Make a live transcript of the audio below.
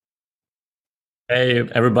Hey,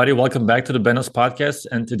 everybody, welcome back to the Benos podcast.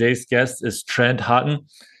 And today's guest is Trent Hotton.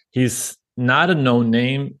 He's not a known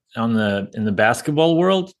name in the basketball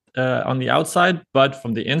world on the outside, but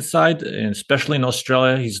from the inside, and especially in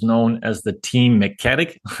Australia, he's known as the team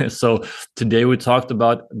mechanic. So today we talked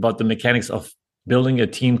about the mechanics of building a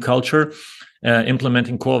team culture,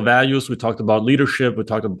 implementing core values. We talked about leadership. We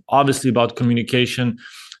talked obviously about communication.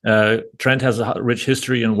 Trent has a rich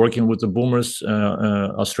history in working with the Boomers,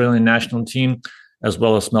 Australian national team, as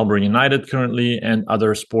well as Melbourne United currently, and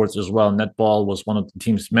other sports as well. Netball was one of the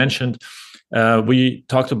teams mentioned. We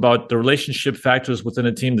talked about the relationship factors within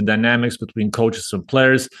a team, the dynamics between coaches and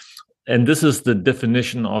players. And this is the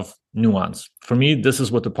definition of nuance. For me, this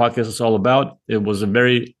is what the podcast is all about. It was a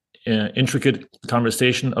very intricate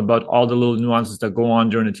conversation about all the little nuances that go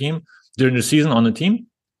on during the season on the team,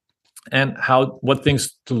 and what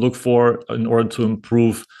things to look for in order to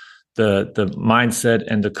improve the mindset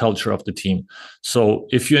and the culture of the team. So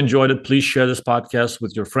if you enjoyed it, please share this podcast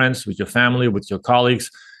with your friends, with your family, with your colleagues.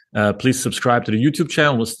 Please subscribe to the YouTube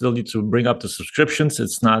channel. We'll still need to bring up the subscriptions.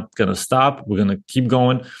 It's not going to stop. We're going to keep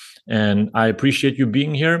going. And I appreciate you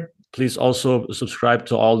being here. Please also subscribe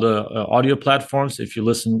to all the audio platforms if you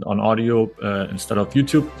listen on audio instead of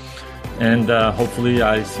YouTube. And hopefully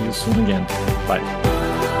I see you soon again. Bye.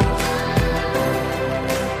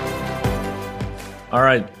 All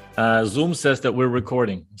right. Zoom says that we're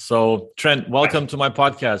recording. So Trent, welcome to my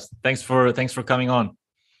podcast. Thanks for coming on.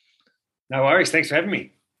 No worries. Thanks for having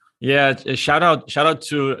me. Yeah, shout out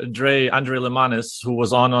to Andre Lemanis, who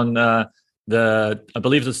was on I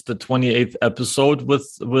believe it's the 28th episode with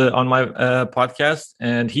on my podcast,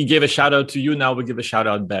 and he gave a shout out to you. Now we give a shout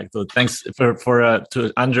out back. So thanks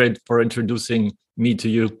to Andre for introducing me to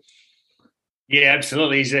you. Yeah,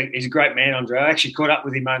 absolutely. He's a great man, Andre. I actually caught up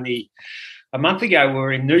with him only a month ago. We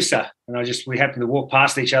were in Noosa, and we happened to walk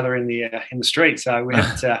past each other in the street. So we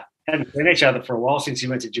hadn't seen each other for a while since he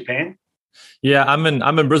went to Japan. Yeah, I'm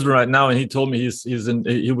in Brisbane right now, and he told me he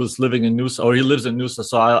was living in Noosa, or he lives in Noosa.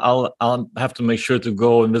 So I'll have to make sure to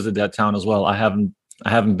go and visit that town as well. I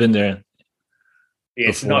haven't been there. Yeah,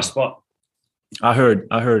 it's before. A nice spot. I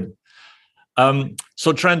heard.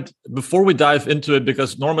 So Trent, before we dive into it,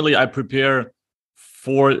 because normally I prepare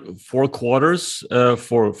four quarters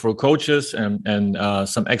for coaches and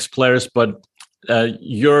some ex-players, but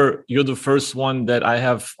you're the first one that I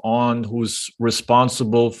have on who's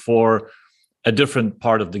responsible for a different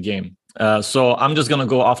part of the game. So I'm just gonna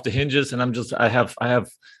go off the hinges, and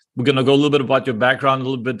we're gonna go a little bit about your background, a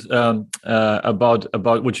little bit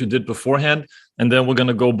about what you did beforehand, and then we're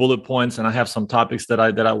gonna go bullet points. And I have some topics that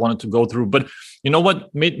I wanted to go through. But you know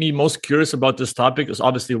what made me most curious about this topic is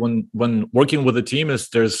obviously when working with a team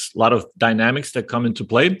there's a lot of dynamics that come into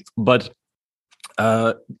play. But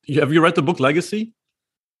have you read the book Legacy?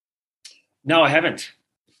 No, I haven't.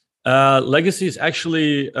 Legacy is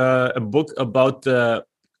actually a book about the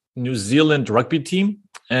New Zealand rugby team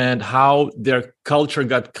and how their culture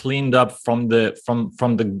got cleaned up from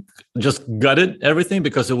the just gutted everything,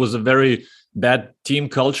 because it was a very bad team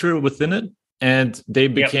culture within it, and they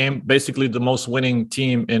became basically the most winning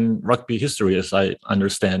team in rugby history, as I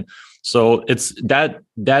understand. So it's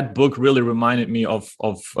that book really reminded me of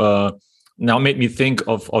now made me think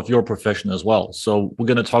of your profession as well. So we're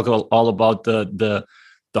going to talk all about the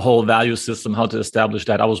whole value system, how to establish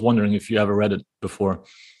that. I was wondering if you ever read it before.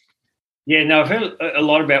 Yeah, no, I've heard a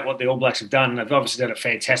lot about what the All Blacks have done. They've obviously done a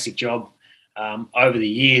fantastic job over the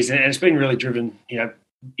years, and it's been really driven,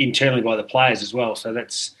 internally by the players as well. So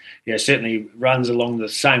that's, certainly runs along the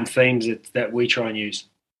same themes that we try and use.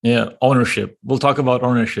 Yeah, ownership. We'll talk about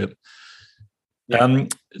ownership. Yeah.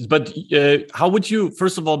 But how would you,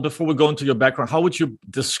 first of all, before we go into your background, how would you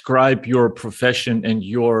describe your profession and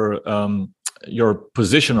your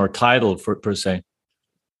position or title per se?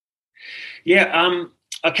 Yeah,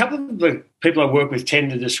 a couple of the people I work with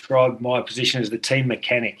tend to describe my position as the team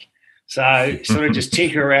mechanic. So sort of just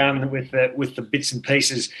tinker around with the bits and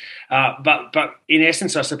pieces. But in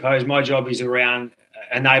essence, I suppose my job is around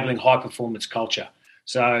enabling high performance culture.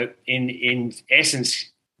 So in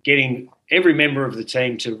essence, getting every member of the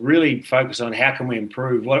team to really focus on how can we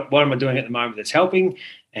improve, what am I doing at the moment that's helping,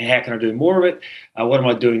 and how can I do more of it? What am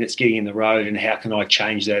I doing that's getting in the road, and how can I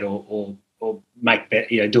change that or make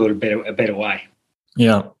better, do it a better way?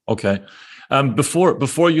 Yeah. Okay.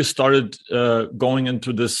 Before you started going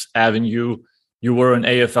into this avenue, you were an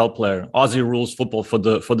AFL player, Aussie rules football for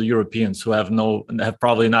the Europeans who have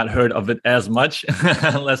probably not heard of it as much,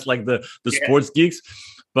 unless like the sports geeks.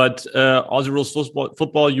 But Aussie rules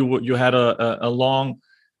football, you had a long,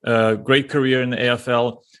 great career in the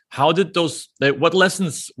AFL. How did what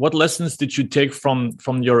lessons did you take from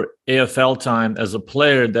your AFL time as a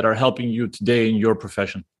player that are helping you today in your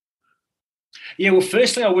profession? Yeah, well,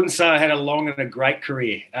 firstly, I wouldn't say I had a long and a great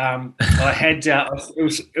career. I had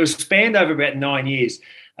it was spanned over about 9 years,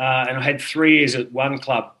 and I had 3 years at one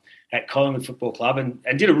club, at Collingwood Football Club, and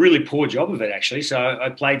did a really poor job of it, actually. So I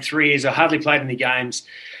played 3 years. I hardly played any games,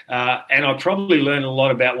 and I probably learned a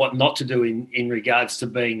lot about what not to do in regards to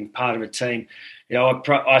being part of a team.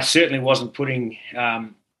 I certainly wasn't putting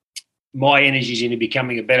my energies into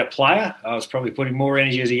becoming a better player. I was probably putting more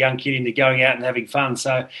energy as a young kid into going out and having fun.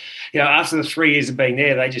 So, after the 3 years of being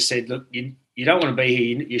there, they just said, look, you don't want to be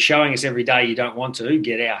here. You're showing us every day you don't want to.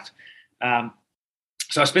 Get out.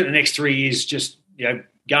 So I spent the next 3 years just,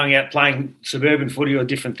 going out playing suburban footy or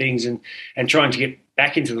different things and trying to get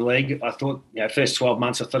back into the league. I thought, first 12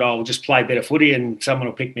 months, I thought, I'll just play better footy and someone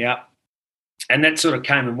will pick me up. And that sort of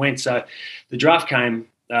came and went. So the draft came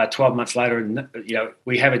 12 months later, and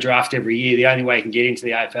we have a draft every year. The only way you can get into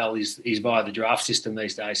the AFL is via the draft system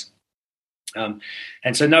these days. And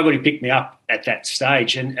so nobody picked me up at that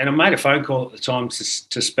stage. And I made a phone call at the time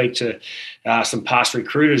to speak to some past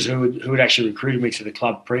recruiters who had actually recruited me to the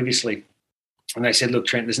club previously. And they said, look,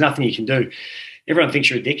 Trent, there's nothing you can do. Everyone thinks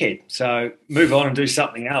you're a dickhead, so move on and do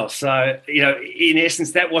something else. So, in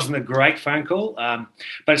essence, that wasn't a great phone call,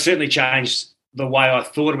 but it certainly changed the way I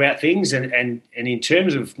thought about things. And in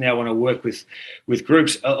terms of now when I work with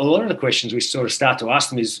groups, a lot of the questions we sort of start to ask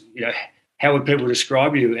them is, how would people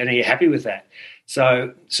describe you, and are you happy with that?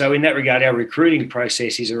 So in that regard, our recruiting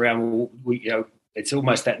process is around, it's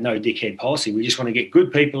almost that no dickhead policy. We just want to get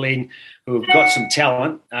good people in who have got some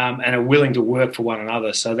talent and are willing to work for one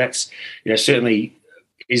another. So that's, certainly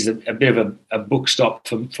is a bit of a book stop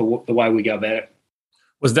for the way we go about it.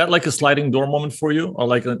 Was that like a sliding door moment for you, or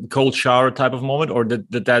like a cold shower type of moment, or did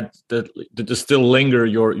it still linger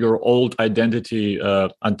your old identity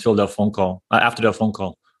until that phone call, after that phone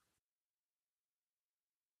call?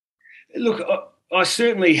 Look, I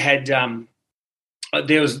certainly had.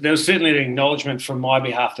 There was certainly an acknowledgement from my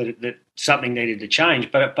behalf that something needed to change,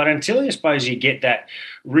 but until I suppose you get that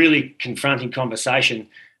really confronting conversation,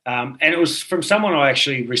 and it was from someone I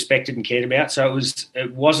actually respected and cared about. So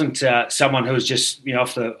it wasn't someone who was just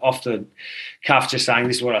off the cuff just saying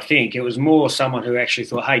this is what I think. It was more someone who actually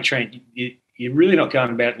thought, hey Trent, you're really not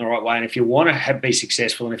going about it in the right way, and if you want to be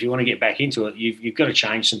successful and if you want to get back into it, you've got to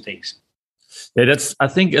change some things. Yeah, I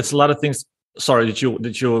think it's a lot of things. Sorry, did you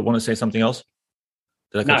want to say something else?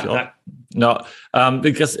 Did I cut you off? No,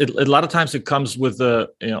 because a lot of times it comes with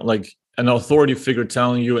like an authority figure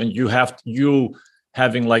telling you, and you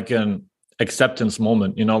having like an acceptance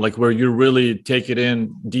moment, like where you really take it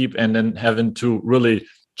in deep, and then having to really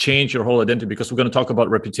change your whole identity, because we're going to talk about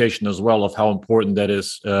reputation as well, of how important that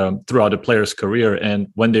is throughout a player's career and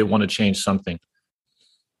when they want to change something.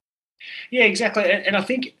 Yeah, exactly. And I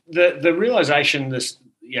think the realization this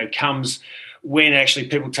comes when actually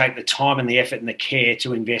people take the time and the effort and the care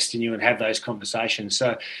to invest in you and have those conversations.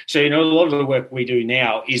 So a lot of the work we do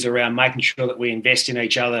now is around making sure that we invest in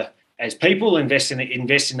each other as people, invest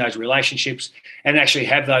in those relationships, and actually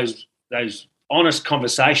have those honest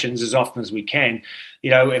conversations as often as we can.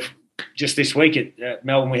 If just this week at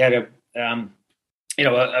Melbourne we had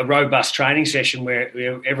a robust training session where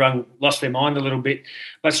everyone lost their mind a little bit,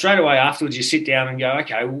 but straight away afterwards you sit down and go,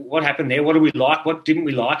 okay, what happened there? What do we like? What didn't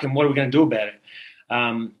we like? And what are we going to do about it?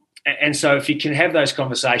 And so if you can have those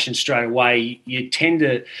conversations straight away, you tend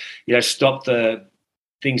to, stop the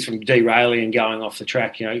things from derailing and going off the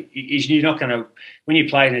track. You're not going to, when you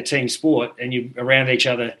play in a team sport and you're around each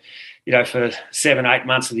other, for 7-8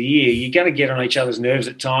 months of the year, you're going to get on each other's nerves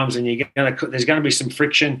at times, and there's going to be some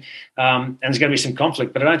friction, and there's going to be some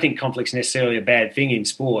conflict. But I don't think conflict's necessarily a bad thing in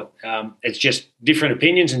sport. It's just different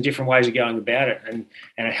opinions and different ways of going about it, and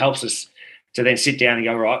it helps us to then sit down and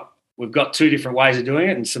go, right, we've got 2 different ways of doing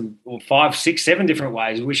it, and 5, 6, 7 different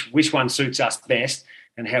ways. Which one suits us best,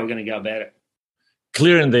 and how we're going to go about it.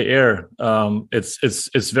 Clear in the air.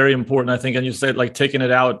 It's very important, I think. And you said like taking it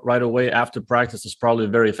out right away after practice is probably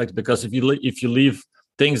very effective, because if you leave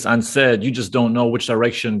things unsaid, you just don't know which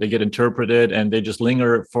direction they get interpreted, and they just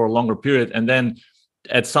linger for a longer period. And then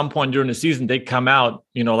at some point during the season, they come out.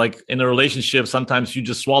 Like in a relationship, sometimes you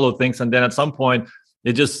just swallow things, and then at some point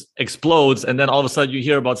it just explodes, and then all of a sudden you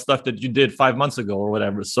hear about stuff that you did 5 months ago or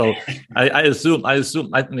whatever. So I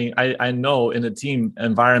know in a team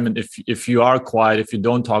environment, if you are quiet, if you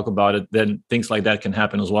don't talk about it, then things like that can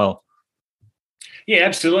happen as well. Yeah,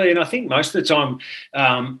 absolutely. And I think most of the time,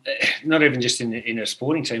 not even just in a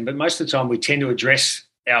sporting team, but most of the time we tend to address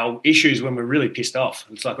our issues when we're really pissed off.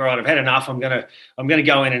 It's like, all right, I've had enough. I'm gonna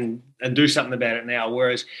go in and do something about it now.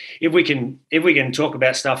 Whereas if we can talk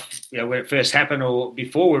about stuff, when it first happened or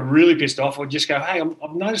before we're really pissed off, or just go, hey,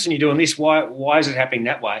 I'm noticing you doing this. Why is it happening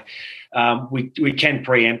that way? We can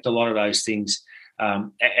preempt a lot of those things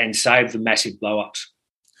and save the massive blow-ups.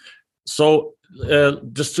 So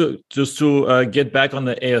just to get back on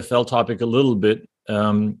the AFL topic a little bit,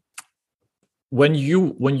 when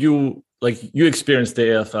you experienced the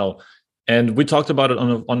AFL, and we talked about it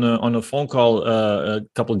on a phone call a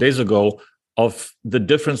couple of days ago, of the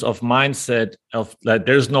difference of mindset of that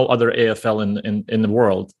there's no other AFL in the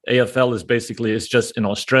world. AFL is just in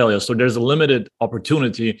Australia, so there's a limited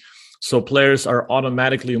opportunity. So players are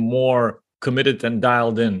automatically more committed and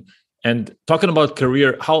dialed in. And talking about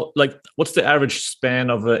career, what's the average span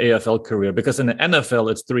of an AFL career? Because in the NFL,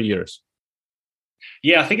 it's 3 years.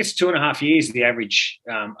 Yeah, I think it's 2.5 years, the average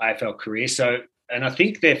AFL career. So, and I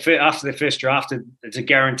think after they're first drafted, it's a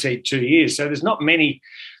guaranteed 2 years. So there's not many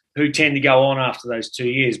who tend to go on after those 2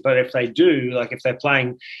 years. But if they do,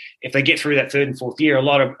 if they get through that third and fourth year, a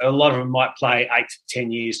lot of them might play 8 to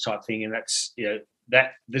 10 years type thing. And that's,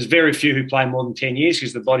 that there's very few who play more than 10 years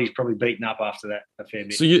because the body's probably beaten up after that a fair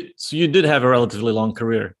bit. So you did have a relatively long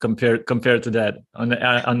career compared to that on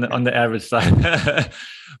the average side.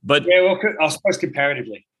 But yeah, well, I suppose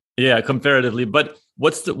comparatively. Yeah, comparatively. But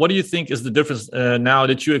what do you think is the difference now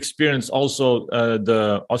that you experience also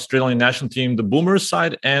the Australian national team, the Boomers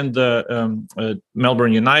side, and the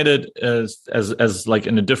Melbourne United as like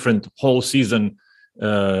in a different whole season,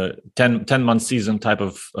 10-month season type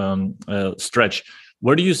of stretch?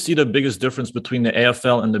 Where do you see the biggest difference between the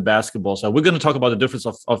AFL and the basketball side? We're going to talk about the difference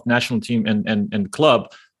of national team and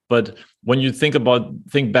club, but when you think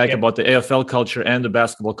back about the AFL culture and the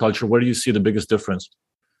basketball culture, where do you see the biggest difference?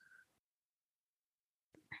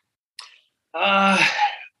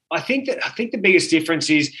 I think the biggest difference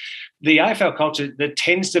is the AFL culture that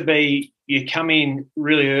tends to be you come in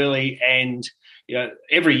really early and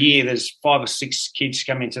every year there's 5 or 6 kids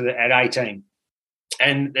come into at 18.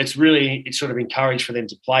 And it's sort of encouraged for them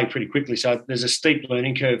to play pretty quickly. So there's a steep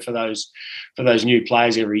learning curve for those new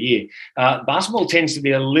players every year. Basketball tends to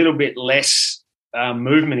be a little bit less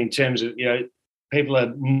movement in terms of people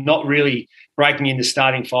are not really breaking into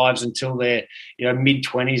starting fives until they're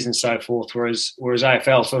mid-20s and so forth. Whereas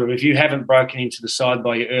AFL sort of, if you haven't broken into the side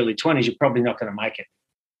by your early 20s, you're probably not going to make it.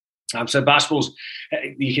 So basketball's,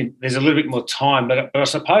 there's a little bit more time, but I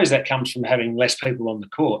suppose that comes from having less people on the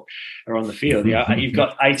court or on the field. You've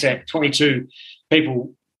got 22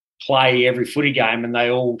 people play every footy game and they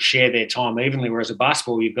all share their time evenly, whereas at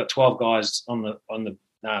basketball you've got 12 guys on the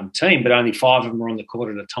team, but only 5 of them are on the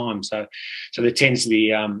court at a time. So there tends to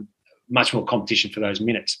be much more competition for those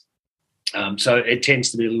minutes. So it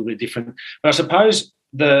tends to be a little bit different. But I suppose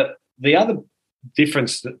the other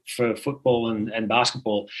difference for football and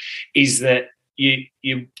basketball is that you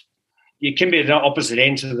can be at the opposite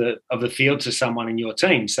end of the field to someone in your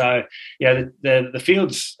team. So the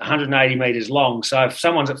field's 180 metres long. So if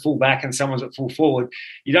someone's at full back and someone's at full forward,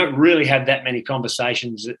 you don't really have that many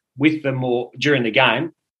conversations with them or during the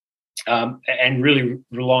game. And really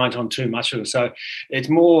reliant on too much of it. So it's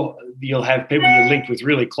more you'll have people you're linked with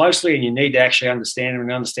really closely and you need to actually understand them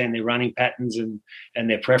and understand their running patterns and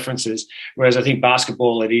their preferences. Whereas I think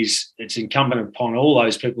basketball, it's incumbent upon all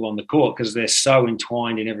those people on the court because they're so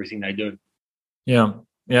entwined in everything they do. Yeah.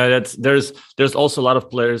 There's also a lot of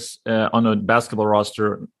players on a basketball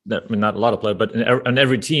roster. Not a lot of players, but on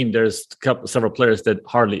every team there's several players that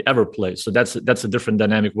hardly ever play. So that's a different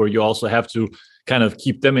dynamic where you also have to kind of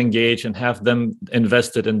keep them engaged and have them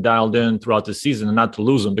invested and dialed in throughout the season and not to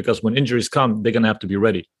lose them, because when injuries come, they're going to have to be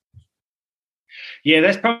ready. Yeah,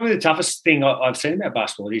 that's probably the toughest thing I've seen about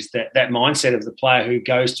basketball is that mindset of the player who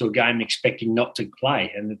goes to a game expecting not to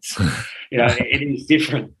play, and it's it is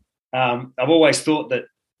different. I've always thought that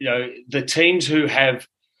the teams who have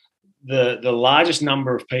the largest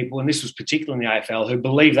number of people, and this was particularly in the AFL, who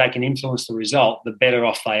believe they can influence the result, the better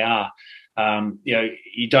off they are.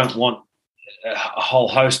 You don't want a whole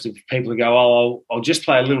host of people who go, oh, I'll just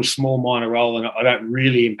play a little small minor role and I don't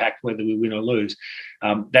really impact whether we win or lose.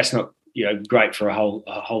 That's not great for a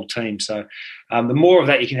whole team. So the more of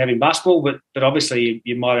that you can have in basketball, but obviously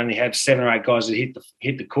you might only have 7 or 8 guys that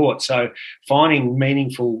hit the court. So finding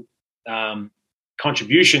meaningful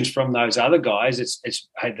contributions from those other guys, it's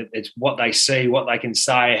what they see, what they can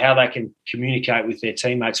say, how they can communicate with their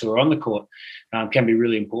teammates who are on the court can be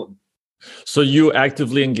really important. So you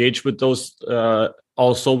actively engage with those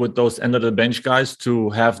also with those end of the bench guys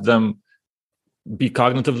to have them be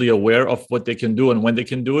cognitively aware of what they can do and when they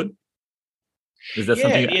can do it? Is that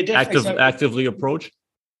something you actively approach?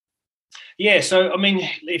 Yeah, so I mean,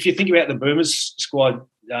 if you think about the Boomers squad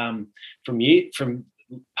from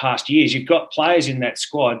past years, you've got players in that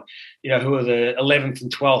squad, who are the 11th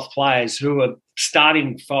and 12th players who are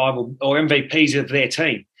starting five or MVPs of their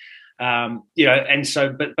team. And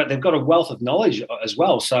so, but they've got a wealth of knowledge as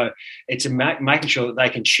well. So it's making sure that they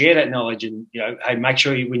can share that knowledge, and hey, make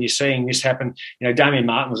sure when you're seeing this happen, Damian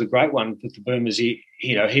Martin was a great one with the Boomers.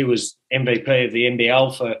 He was MVP of the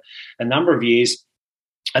NBL for a number of years,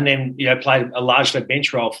 and then played a largely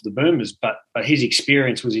bench role for the Boomers. But his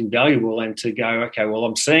experience was invaluable, and to go, okay, well,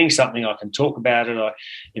 I'm seeing something, I can talk about it.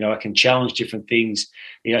 I can challenge different things.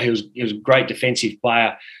 He was a great defensive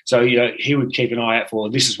player, so he would keep an eye out for,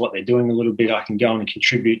 this is what they're doing a little bit. I can go on and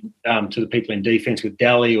contribute to the people in defense with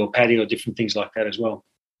Daly or Paddy or different things like that as well.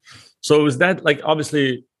 So is that, like,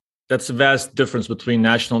 obviously that's a vast difference between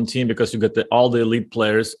national team, because you get all the elite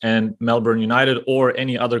players, and Melbourne United or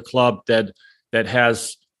any other club that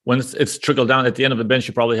has, when it's trickled down at the end of the bench,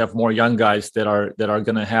 you probably have more young guys that are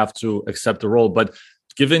going to have to accept the role. But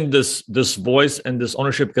giving this voice and this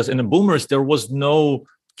ownership, because in the Boomers there was no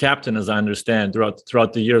captain, as I understand,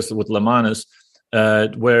 throughout the years with Lemanis,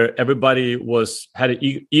 where everybody had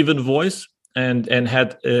an even voice and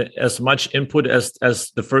had as much input as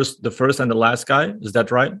the first and the last guy. Is that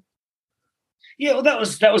right? Yeah, well, that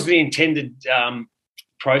was the intended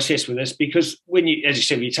process with us, because when as you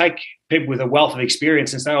said, you take people with a wealth of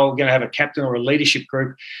experience and say, oh, we're going to have a captain or a leadership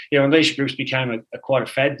group, and leadership groups became quite a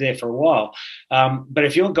fad there for a while. But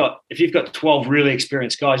if you've got 12 really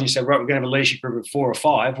experienced guys and you say, right, we're going to have a leadership group of 4 or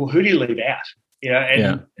 5, well, who do you leave out?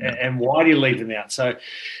 And why do you leave them out? So,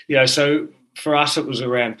 so for us, it was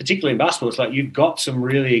around, particularly in basketball, it's like you've got some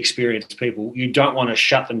really experienced people. You don't want to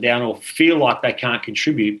shut them down or feel like they can't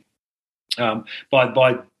contribute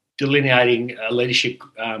by delineating a leadership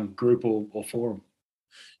group or forum.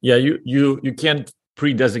 Yeah, you can't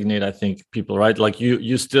pre-designate, I think, people, right? Like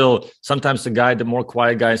you still, sometimes the more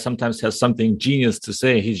quiet guy sometimes has something genius to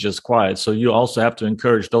say, he's just quiet. So you also have to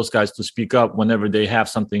encourage those guys to speak up whenever they have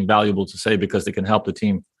something valuable to say, because they can help the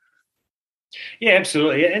team. Yeah,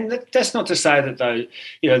 absolutely. And that's not to say that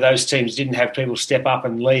those teams didn't have people step up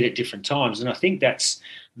and lead at different times. And I think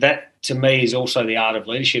that to me is also the art of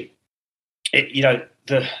leadership.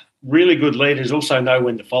 The really good leaders also know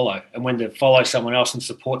when to follow, and when to follow someone else and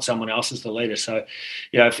support someone else as the leader. So,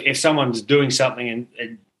 if someone's doing something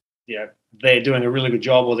and they're doing a really good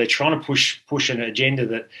job, or they're trying to push an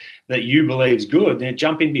agenda that you believe is good, then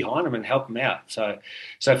jump in behind them and help them out. So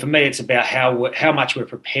for me, it's about how much we're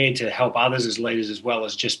prepared to help others as leaders, as well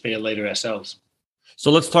as just be a leader ourselves. So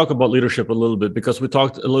let's talk about leadership a little bit, because we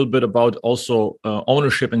talked a little bit about also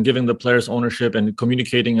ownership and giving the players ownership and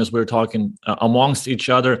communicating as we're talking amongst each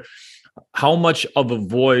other. How much of a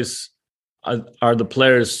voice are the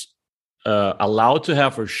players allowed to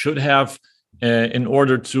have or should have in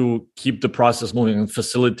order to keep the process moving and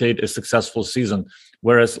facilitate a successful season?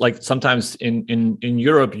 Whereas, like, sometimes in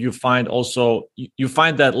Europe, you find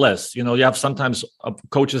that less. You have sometimes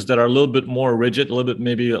coaches that are a little bit more rigid,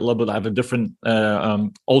 maybe a little bit have a different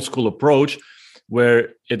old school approach,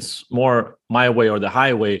 where it's more my way or the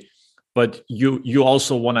highway. But you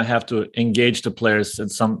also want to have to engage the players in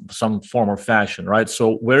some form or fashion, right?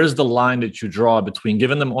 So where is the line that you draw between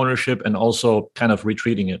giving them ownership and also kind of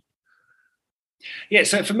retreating it? Yeah,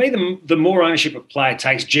 so for me, the more ownership a player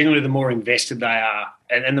takes, generally the more invested they are,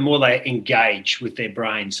 and the more they engage with their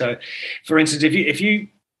brain. So, for instance, if you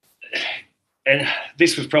and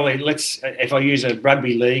this was probably, if I use a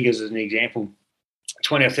rugby league as an example,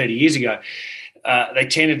 20 or 30 years ago, they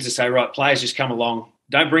tended to say, right, players, just come along.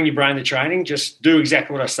 Don't bring your brain to training. Just do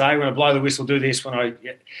exactly what I say. When I blow the whistle, do this.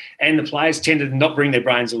 And the players tended to not bring their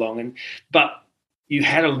brains along. But you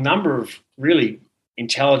had a number of really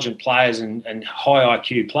intelligent players and high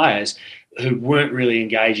IQ players who weren't really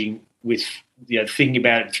engaging with thinking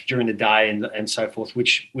about it during the day and so forth,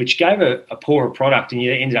 which gave a poorer product, and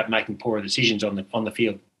you ended up making poorer decisions on the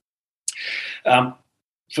field.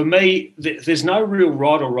 For me, there's no real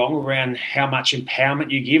right or wrong around how much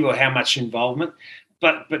empowerment you give or how much involvement,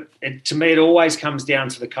 but to me, it always comes down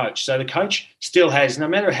to the coach. So the coach still has, no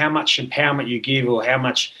matter how much empowerment you give or how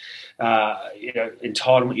much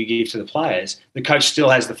entitlement you give to the players, the coach still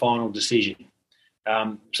has the final decision.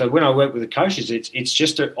 So when I work with the coaches, it's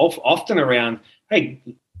just often around, hey,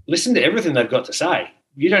 listen to everything they've got to say.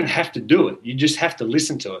 You don't have to do it. You just have to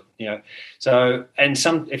listen to it. So, and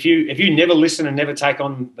if you never listen and never take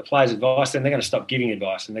on the players' advice, then they're going to stop giving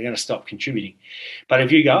advice and they're going to stop contributing. But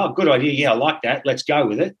if you go, oh, good idea, yeah, I like that, let's go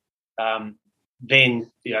with it,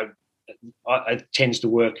 then it tends to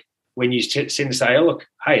work. When you tend to say, oh, look,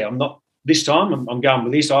 hey, I'm not this time I'm going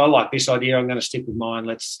with this. I like this idea. I'm going to stick with mine.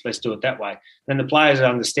 Let's do it that way. Then the players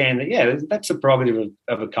understand that, yeah, that's the prerogative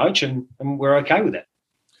of a coach, and we're okay with that.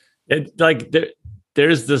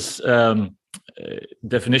 There's this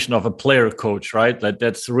definition of a player coach, right?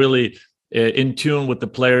 That's really in tune with the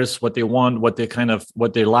players, what they want, what they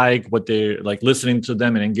like, what they like, listening to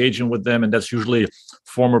them and engaging with them. And that's usually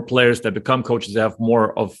former players that become coaches that have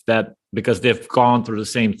more of that because they've gone through the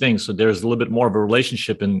same thing. So there's a little bit more of a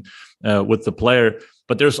relationship with the player.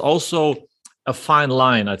 But there's also a fine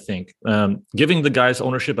line, I think, giving the guys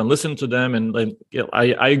ownership and listen to them. And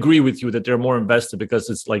I agree with you that they're more invested because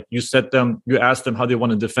it's like you ask them how they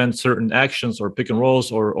want to defend certain actions or pick and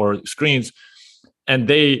rolls or screens, and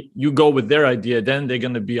you go with their idea. Then they're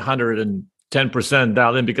going to be 110%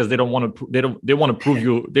 dialed in because they want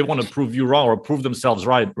to prove you wrong or prove themselves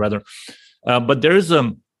right rather. But there is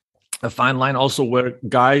a fine line also where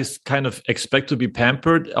guys kind of expect to be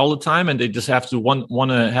pampered all the time, and they just have to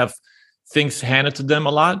want to have things handed to them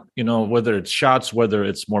a lot, whether it's shots, whether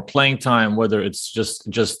it's more playing time, whether it's just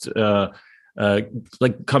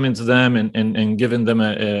like coming to them and giving them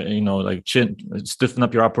like chin, stiffen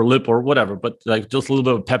up your upper lip or whatever, but like just a little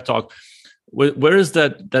bit of pep talk. Where is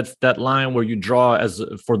that line where you draw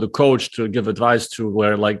for the coach to give advice to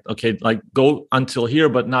where like, okay, like go until here,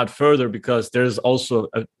 but not further, because there's also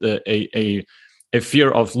a fear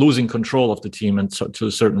of losing control of the team and so, to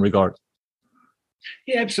a certain regard.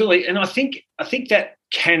 Yeah, absolutely. And I think that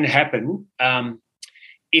can happen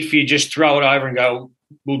if you just throw it over and go,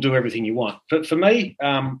 we'll do everything you want. But for me,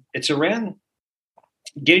 it's around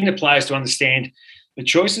getting the players to understand the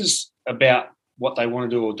choices about what they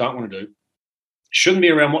want to do or don't want to do shouldn't be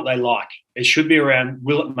around what they like. It should be around,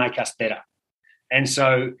 will it make us better? And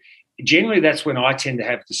so generally that's when I tend to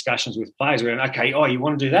have discussions with players around, okay, you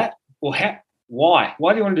want to do that? Well, why?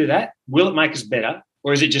 Why do you want to do that? Will it make us better,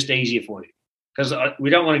 or is it just easier for you? Because we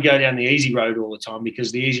don't want to go down the easy road all the time,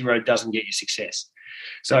 because the easy road doesn't get you success.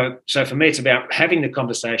 So for me, it's about having the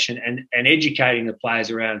conversation and educating the players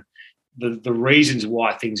around the reasons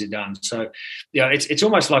why things are done. So, it's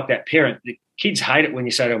almost like that parent. The kids hate it when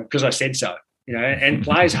you say to them, because I said so, and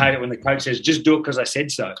players hate it when the coach says, just do it because I said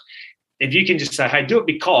so. If you can just say, hey, do it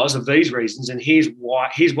because of these reasons, and here's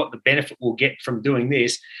what the benefit we'll get from doing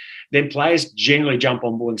this, then players generally jump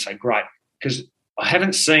on board and say, great, because I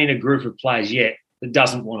haven't seen a group of players yet that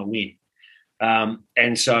doesn't want to win.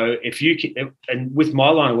 And so if you can, and with my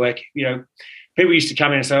line of work, people used to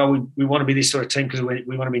come in and say, we want to be this sort of team because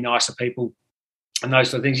we want to be nicer people and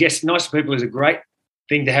those sort of things. Yes, nicer people is a great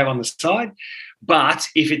thing to have on the side, but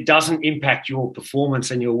if it doesn't impact your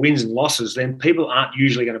performance and your wins and losses, then people aren't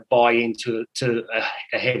usually going to buy into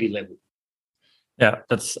a heavy level. Yeah,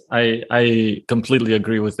 I completely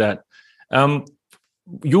agree with that.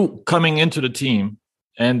 You coming into the team,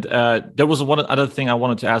 and there was one other thing I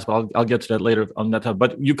wanted to ask, but I'll get to that later on that.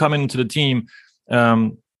 But you coming into the team,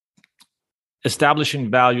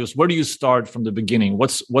 establishing values. Where do you start from the beginning?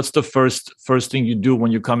 What's the first thing you do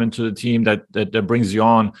when you come into the team that brings you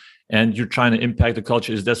on, and you're trying to impact the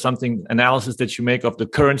culture? Is there something analysis that you make of the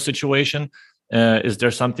current situation? Is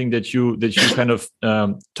there something that you kind of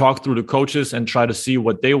talk through the coaches and try to see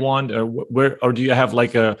what they want, or do you have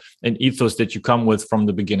like an ethos that you come with from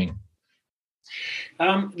the beginning?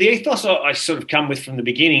 The ethos I sort of come with from the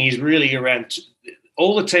beginning is really around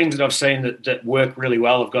all the teams that I've seen that work really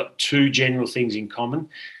well have got two general things in common.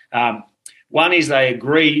 One is they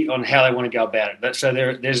agree on how they want to go about it. So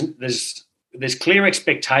there's clear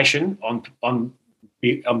expectation on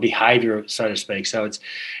behaviour, so to speak. So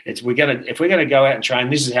if we're going to go out and train,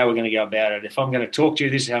 this is how we're going to go about it. If I'm going to talk to you,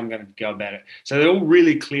 this is how I'm going to go about it. So they're all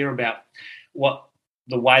really clear about what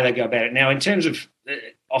the way they go about it. Now, in terms of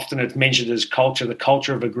often it's mentioned as culture, the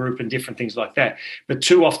culture of a group and different things like that. But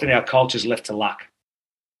too often our culture is left to luck.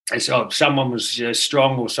 And so if someone was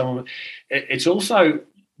strong or someone, it's also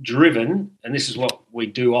driven, and this is what we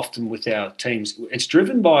do often with our teams, it's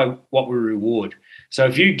driven by what we reward. So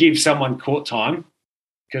if you give someone court time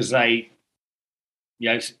because they,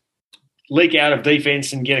 leak out of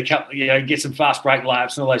defence and get a couple, get some fast break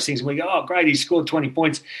layups and all those things, and we go, oh, great, he's scored 20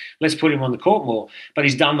 points, let's put him on the court more. But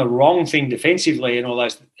he's done the wrong thing defensively and all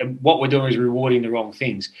those, and what we're doing is rewarding the wrong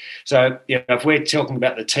things. So if we're talking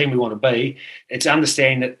about the team we want to be, it's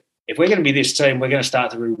understanding that if we're going to be this team, we're going to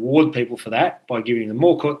start to reward people for that by giving them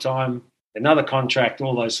more court time, another contract,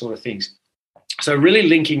 all those sort of things. So really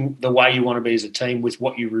linking the way you want to be as a team with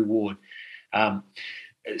what you reward.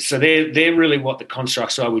 So they're really what the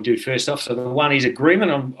constructs are we do first off. So the one is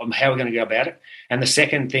agreement on how we're going to go about it. And the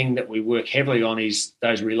second thing that we work heavily on is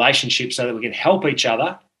those relationships so that we can help each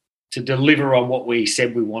other to deliver on what we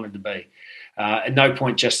said we wanted to be. At no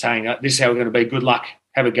point just saying, this is how we're going to be, good luck,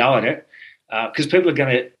 have a go at it. Because people are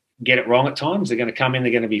going to get it wrong at times. They're going to come in,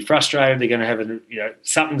 they're going to be frustrated, they're going to have,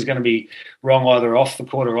 something's going to be wrong either off the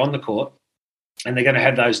court or on the court. And they're going to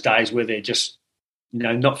have those days where they're just,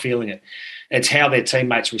 not feeling it. It's how their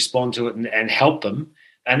teammates respond to it and help them.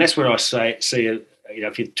 And that's where I see,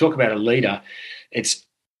 if you talk about a leader, it's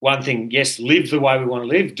one thing, yes, live the way we want to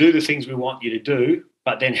live, do the things we want you to do,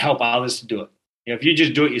 but then help others to do it. If you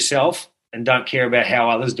just do it yourself and don't care about how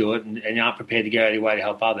others do it and aren't prepared to go out of your way to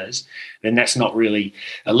help others, then that's not really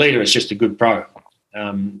a leader. It's just a good pro.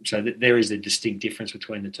 So there is a distinct difference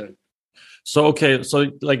between the two. So, okay.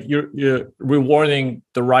 So like you're rewarding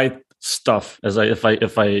the right stuff, if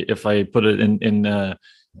I put it in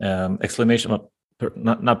exclamation,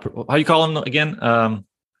 not how you call them again?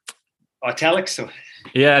 Italics?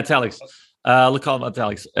 Yeah, italics. Let's call them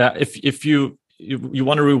italics. If you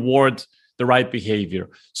want to reward the right behavior.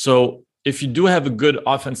 So if you do have a good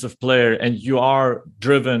offensive player and you are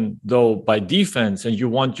driven though by defense and you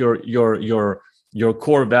want your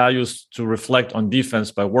core values to reflect on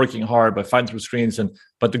defense by working hard, by fighting through screens,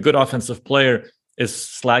 but the good offensive player is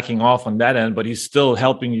slacking off on that end, but he's still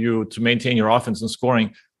helping you to maintain your offense and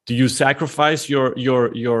scoring. Do you sacrifice your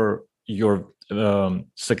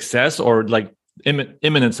success or like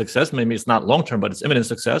imminent success? Maybe it's not long term, but it's imminent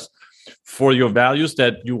success for your values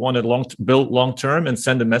that you want to build long term and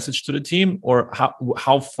send a message to the team? Or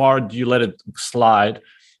how far do you let it slide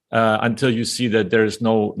until you see that there's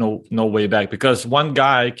no way back? Because one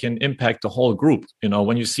guy can impact the whole group.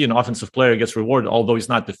 When you see an offensive player gets rewarded, although he's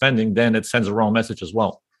not defending, then it sends a wrong message as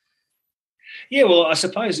well. Yeah, well, I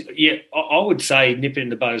suppose, I would say nip it in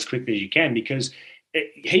the bud as quickly as you can, because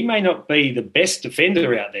he may not be the best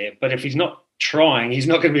defender out there, but if he's not trying, he's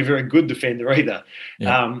not going to be a very good defender either.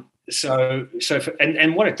 Yeah.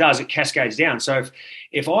 And what it does, it cascades down. So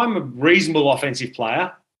if I'm a reasonable offensive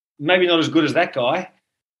player, maybe not as good as that guy,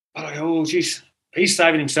 but I go, oh, geez, he's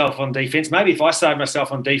saving himself on defense. Maybe if I save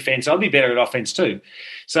myself on defense, I'll be better at offense too.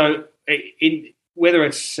 So whether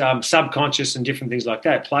it's subconscious and different things like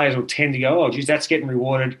that, players will tend to go, oh, geez, that's getting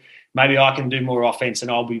rewarded. Maybe I can do more offense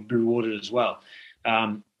and I'll be rewarded as well.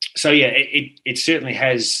 It certainly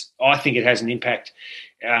has, I think it has an impact.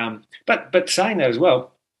 But saying that as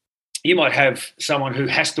well, you might have someone who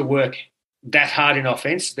has to work that hard in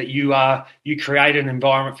offense that you create an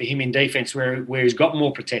environment for him in defense where he's got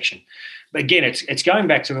more protection. But again, it's going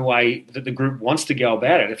back to the way that the group wants to go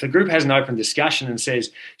about it. If the group has an open discussion and says,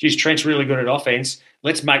 geez, Trent's really good at offense,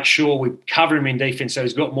 let's make sure we cover him in defense so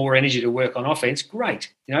he's got more energy to work on offense,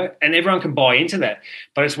 great. And everyone can buy into that.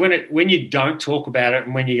 But it's when you don't talk about it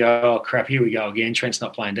and when you go, oh, crap, here we go again, Trent's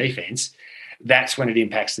not playing defense, that's when it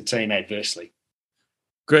impacts the team adversely.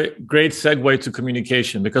 Great segue to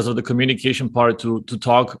communication, because of the communication part to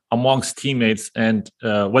talk amongst teammates and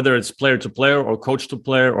whether it's player to player or coach to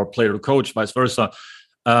player or player to coach, vice versa,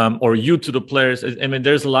 or you to the players. I mean,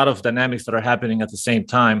 there's a lot of dynamics that are happening at the same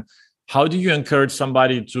time. How do you encourage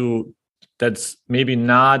somebody that's maybe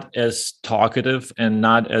not as talkative and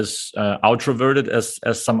not as outroverted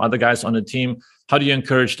as some other guys on the team? How do you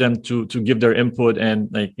encourage them to give their input? And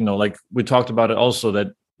like we talked about it also,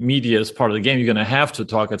 that media is part of the game. You're going to have to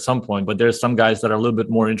talk at some point, but there's some guys that are a little bit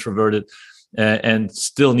more introverted and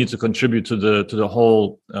still need to contribute to the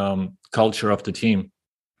whole culture of the team.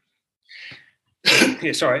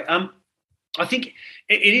 Yeah, sorry. I think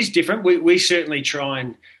it is different. We certainly try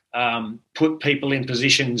and put people in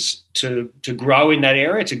positions to grow in that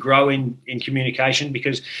area, to grow in communication,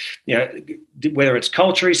 because whether it's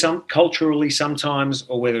culturally sometimes,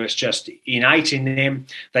 or whether it's just innate in them,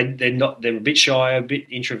 they're a bit shy, a bit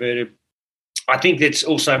introverted. I think that's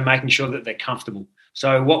also making sure that they're comfortable.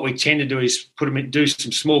 So what we tend to do is do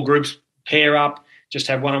some small groups, pair up, just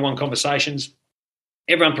have one-on-one conversations.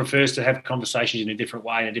 Everyone prefers to have conversations in a different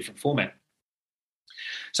way, in a different format.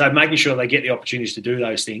 So making sure they get the opportunities to do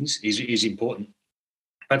those things is important.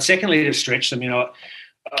 But secondly, to stretch them,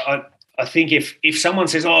 I think if someone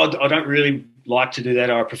says, oh, I don't really like to do that,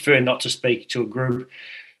 or I prefer not to speak to a group,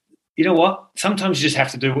 you know what? Sometimes you just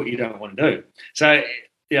have to do what you don't want to do. So,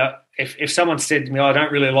 if someone said to me, oh, I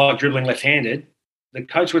don't really like dribbling left-handed, the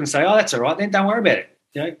coach wouldn't say, oh, that's all right, then don't worry about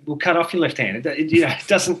it. We'll cut off your left hand. It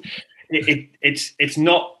doesn't. It's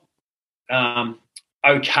not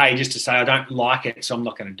okay just to say I don't like it, so I'm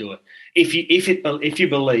not going to do it. If you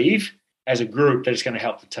believe as a group that it's going to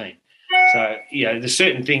help the team. So there's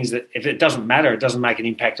certain things that if it doesn't matter, it doesn't make an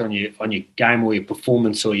impact on your game or your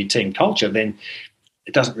performance or your team culture, then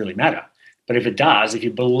it doesn't really matter. But if it does, if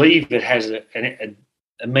you believe it has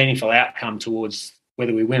a meaningful outcome towards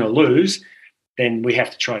whether we win or lose, then we have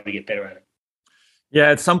to try to get better at it. Yeah,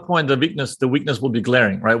 at some point the weakness will be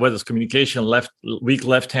glaring, right? Whether it's communication, weak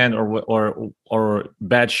left hand, or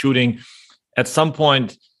bad shooting. At some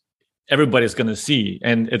point, everybody's going to see,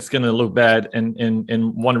 and it's going to look bad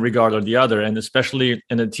in one regard or the other, and especially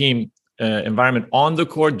in a team environment on the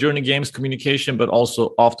court during the games, communication, but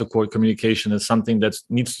also off the court communication is something that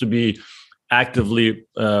needs to be actively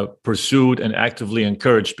pursued and actively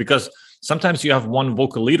encouraged, because sometimes you have one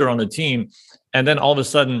vocal leader on the team, and then all of a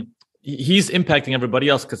sudden he's impacting everybody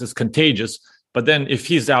else because it's contagious. But then if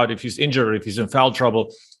he's out, if he's injured, or if he's in foul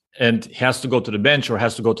trouble and he has to go to the bench or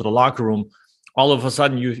has to go to the locker room, all of a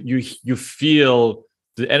sudden you feel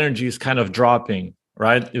the energy is kind of dropping,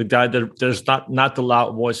 right? There's not the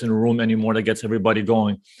loud voice in the room anymore that gets everybody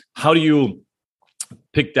going. How do you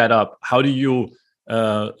pick that up? How do you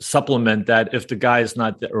supplement that if the guy is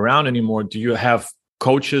not around anymore? Do you have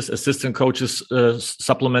coaches, assistant coaches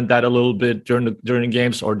supplement that a little bit during the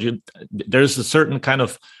games, or there's a certain kind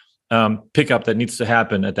of pickup that needs to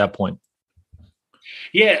happen at that point?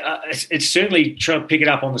 Yeah, it's certainly trying to pick it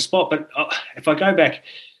up on the spot. But if I go back,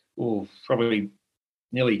 probably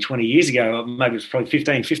nearly 20 years ago, maybe it's probably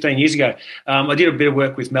 15 years ago, I did a bit of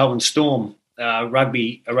work with Melbourne Storm, a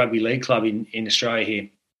rugby league club in Australia here.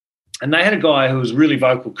 And they had a guy who was really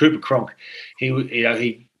vocal, Cooper Cronk. He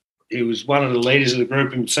was one of the leaders of the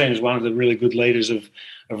group and seen as one of the really good leaders of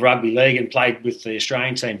rugby league, and played with the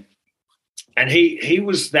Australian team. And he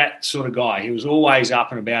was that sort of guy. He was always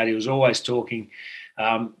up and about. He was always talking,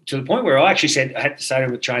 to the point where I had to say to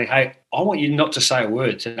him with training, hey, I want you not to say a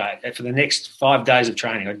word today for the next 5 days of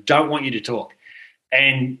training. I don't want you to talk.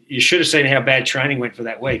 And you should have seen how bad training went for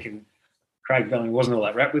that week. And Craig Belling wasn't all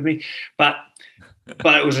that rap with me. But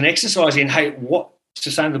it was an exercise in, hey, what to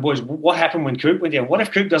say to the boys, what happened when Coop went down? What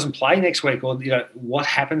if Coop doesn't play next week? Or, what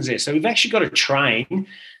happens there? So we've actually got to train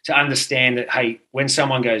to understand that, hey, when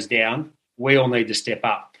someone goes down, we all need to step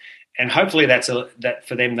up. And hopefully that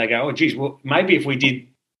for them, they go, oh, geez, well, maybe if we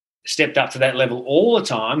stepped up to that level all the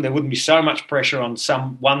time, there wouldn't be so much pressure on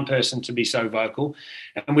one person to be so vocal,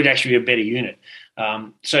 and we'd actually be a better unit.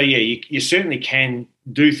 So, yeah, you certainly can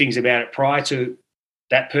do things about it prior to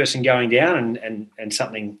that person going down and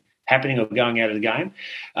something happening or going out of the game.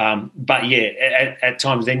 But, yeah, at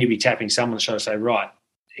times then you'll be tapping someone to try to say, right,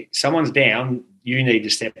 someone's down, you need to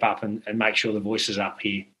step up and make sure the voice is up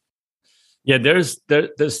here. Yeah, there's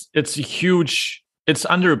it's a huge, it's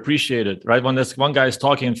underappreciated, right? When this one guy is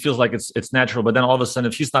talking, it feels like it's natural, but then all of a sudden,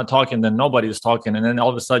 if he's not talking, then nobody is talking, and then all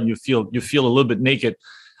of a sudden you feel a little bit naked.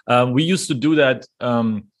 We used to do that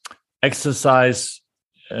exercise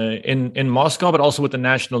in Moscow, but also with the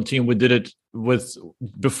national team. We did it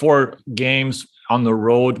before games on the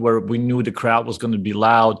road where we knew the crowd was going to be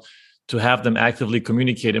loud, to have them actively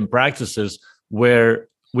communicate in practices where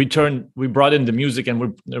we brought in the music, and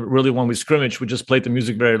when we scrimmage, we just played the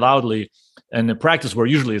music very loudly. And in practice, where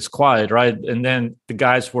usually it's quiet, right? And then the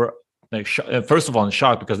guys were like, first of all, in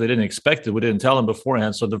shock because they didn't expect it. We didn't tell them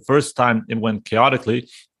beforehand. So the first time it went chaotically.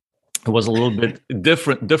 It was a little bit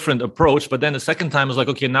different approach. But then the second time was like,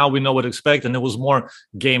 okay, now we know what to expect, and it was more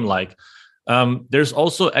game-like. There's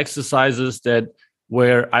also exercises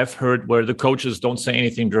where I've heard where the coaches don't say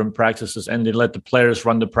anything during practices, and they let the players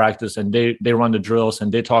run the practice, and they run the drills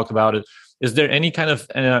and they talk about it. Is there any kind of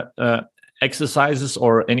exercises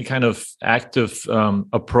or any kind of active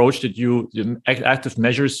approach active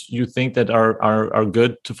measures you think that are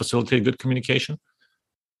good to facilitate good communication?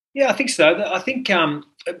 Yeah, I think so. I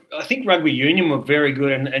think rugby union were very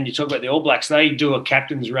good, and you talk about the All Blacks. They do a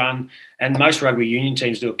captain's run, and most rugby union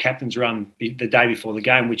teams do a captain's run the day before the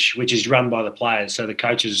game, which is run by the players. So the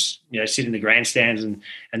coaches, sit in the grandstands and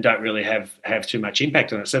don't really have too much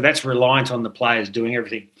impact on it. So that's reliant on the players doing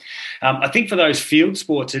everything. I think for those field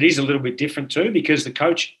sports, it is a little bit different too, because the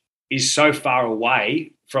coach is so far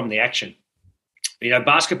away from the action.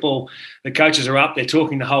 Basketball, the coaches are up, they're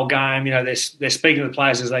talking the whole game, they're speaking to the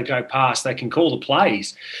players as they go past, they can call the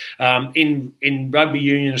plays. In rugby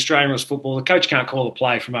union, Australian rules football, the coach can't call the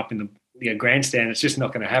play from up in the grandstand. It's just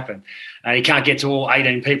not going to happen. He can't get to all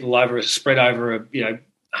 18 people spread over a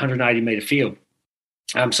 180-metre field.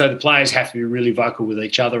 So the players have to be really vocal with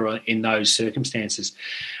each other in those circumstances.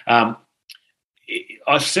 I've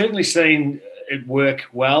certainly seen it work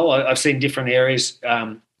well. I've seen different areas,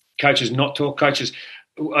 coaches not talk. Coaches,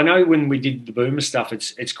 I know when we did the Boomer stuff,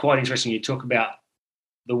 it's quite interesting. You talk about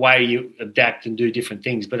the way you adapt and do different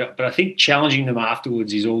things, but I think challenging them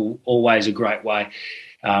afterwards is always a great way.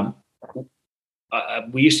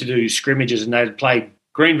 We used to do scrimmages, and they'd play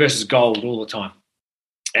green versus gold all the time,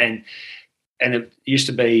 and it used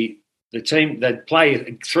to be the team, they'd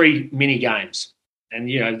play 3 mini games, and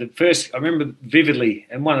the first, I remember vividly,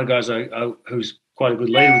 and one of the guys who's quite a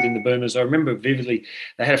good leader within the Boomers. I remember vividly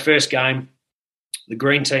they had a first game. The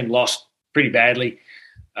green team lost pretty badly.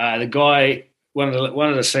 The guy, one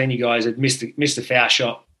of the senior guys, had missed a foul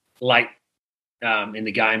shot late in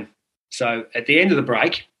the game. So at the end of the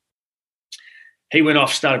break, he went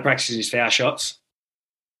off, started practicing his foul shots.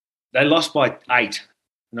 They lost by 8.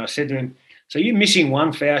 And I said to him, "So you're missing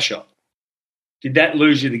one foul shot. Did that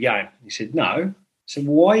lose you the game?" He said, "No." I said,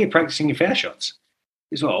 "Well, why are you practicing your foul shots?"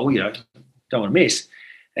 He said, "Oh, don't want to miss."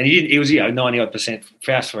 And he didn't. He was 90-odd%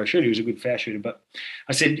 fast for a shooter. He was a good foul shooter. But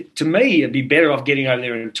I said, to me, it'd be better off getting over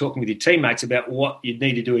there and talking with your teammates about what you'd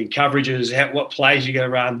need to do in coverages, what plays you're going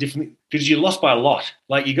to run differently, because you lost by a lot.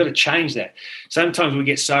 Like, you've got to change that. Sometimes we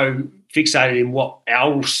get so fixated in what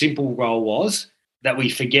our simple role was that we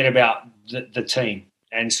forget about the team.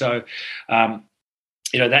 And so,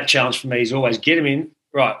 that challenge for me is always get them in.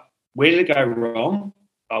 Right, where did it go wrong?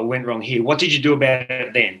 I went wrong here. What did you do about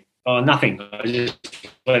it then? Oh, nothing. I just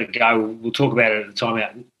let it go. We'll talk about it at the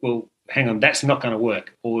timeout. Well, hang on, that's not going to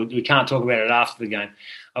work, or we can't talk about it after the game.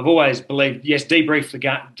 I've always believed, yes,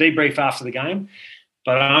 debrief after the game,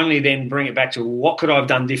 but only then bring it back to what could I have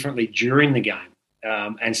done differently during the game.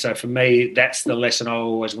 And so for me, that's the lesson I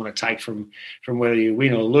always want to take from whether you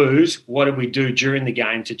win or lose. What did we do during the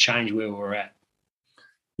game to change where we're at?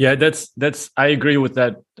 Yeah, that's. I agree with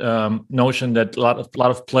that notion that a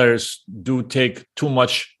lot of players do take too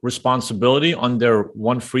much responsibility on their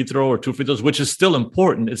one free throw or two free throws, which is still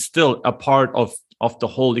important. It's still a part of the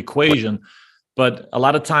whole equation, but a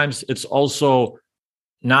lot of times it's also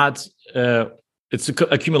not. It's an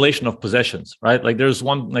accumulation of possessions, right? Like there's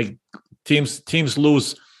one, like teams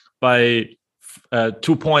lose by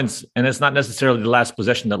 2 points, and it's not necessarily the last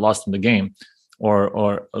possession that lost them the game,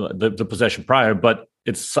 or the possession prior, but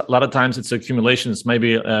it's a lot of times it's accumulation. It's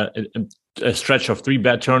maybe a stretch of 3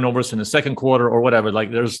 bad turnovers in the second quarter or whatever. Like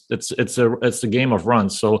it's a game of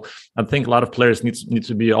runs. So I think a lot of players need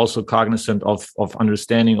to be also cognizant of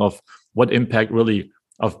understanding of what impact really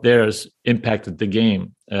of theirs impacted the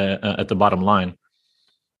game at the bottom line.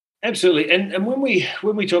 Absolutely, and when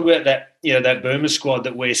we talk about that, that Burma squad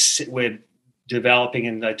that we're developing,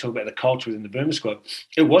 and they talk about the culture within the Burma squad,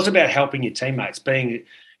 it was about helping your teammates, being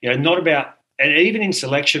not about. And even in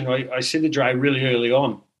selection, I said to Dre really early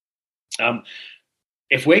on,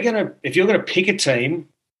 if you're going to pick a team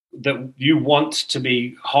that you want to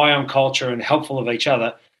be high on culture and helpful of each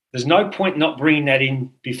other, there's no point not bringing that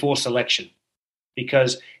in before selection.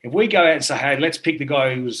 Because if we go out and say, "Hey, let's pick the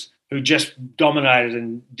guy who just dominated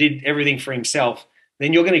and did everything for himself,"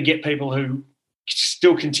 then you're going to get people who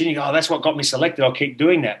still continue, "Oh, that's what got me selected. I'll keep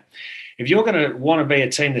doing that." If you're going to want to be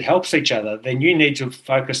a team that helps each other, then you need to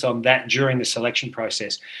focus on that during the selection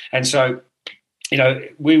process. And so,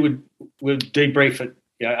 we'll debrief it,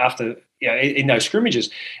 after, in those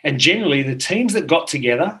scrimmages. And generally, the teams that got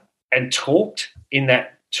together and talked in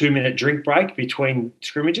that 2-minute drink break between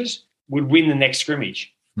scrimmages would win the next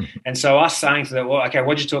scrimmage. Mm-hmm. And so us saying to them, "Well, okay,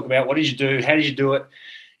 what did you talk about? What did you do? How did you do it?"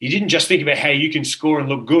 You didn't just think about how you can score and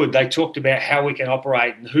look good. They talked about how we can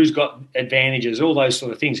operate and who's got advantages, all those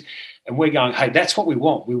sort of things. And we're going, "Hey, that's what we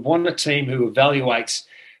want. We want a team who evaluates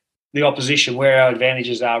the opposition, where our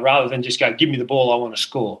advantages are, rather than just go, 'Give me the ball, I want to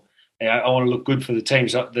score. I want to look good for the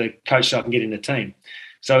teams, the coach, so I can get in the team.'"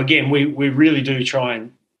 So again, we really do try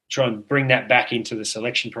and bring that back into the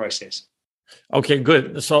selection process. Okay,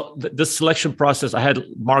 good. So this selection process I had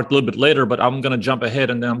marked a little bit later, but I'm going to jump ahead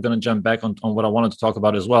and then I'm going to jump back on what I wanted to talk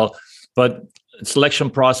about as well. But selection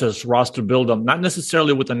process, roster build-up, not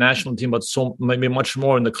necessarily with the national team, but so maybe much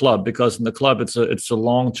more in the club, because in the club it's a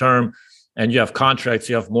long-term, and you have contracts,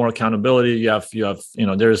 you have more accountability, you have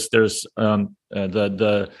there's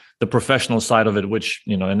the professional side of it, which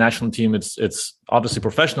a national team it's obviously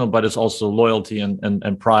professional, but it's also loyalty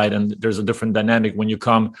and pride, and there's a different dynamic when you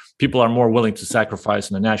come. People are more willing to sacrifice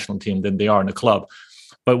in a national team than they are in a club.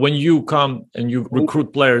 But when you come and you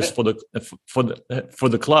recruit players for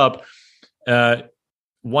the club,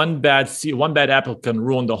 one bad apple can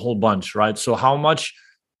ruin the whole bunch, right? So how much,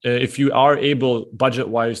 if you are able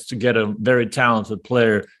budget-wise to get a very talented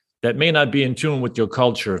player that may not be in tune with your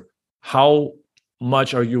culture, how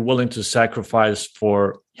much are you willing to sacrifice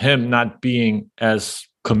for him not being as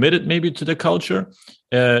committed maybe to the culture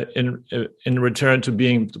in return to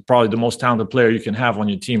being probably the most talented player you can have on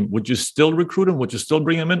your team? Would you still recruit him? Would you still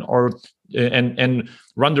bring him in, or and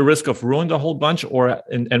run the risk of ruining the whole bunch, or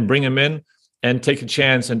and bring him in and take a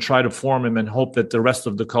chance and try to form him and hope that the rest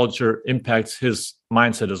of the culture impacts his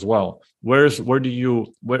mindset as well? Where is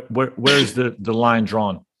the line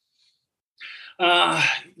drawn?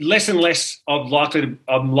 Less and less I'm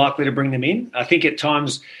likely to bring them in. I think at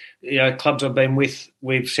times clubs I've been with,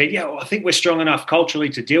 we've said, I think we're strong enough culturally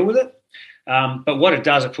to deal with it. But what it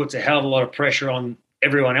does, it puts a hell of a lot of pressure on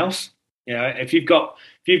everyone else. If you've got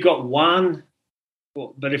one,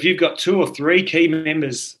 but if you've got two or three key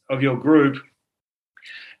members of your group,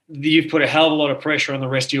 you've put a hell of a lot of pressure on the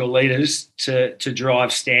rest of your leaders to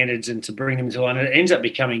drive standards and to bring them to line. And it ends up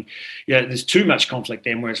becoming, there's too much conflict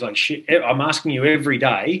then, where it's like, shit, I'm asking you every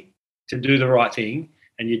day to do the right thing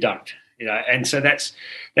and you don't. And so that's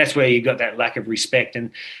where you got that lack of respect,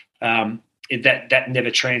 and that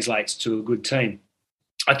never translates to a good team.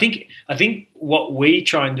 I think what we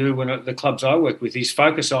try and do when the clubs I work with is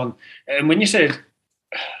focus on, and when you said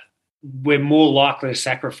we're more likely to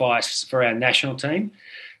sacrifice for our national team,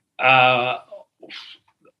 I'd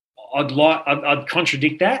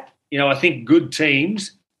contradict that. I think good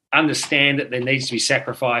teams understand that there needs to be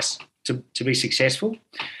sacrifice to be successful.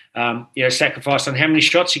 Sacrifice on how many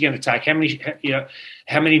shots you're going to take, how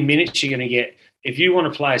many minutes you're going to get. If you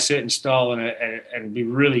want to play a certain style and be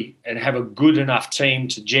really and have a good enough team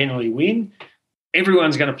to generally win,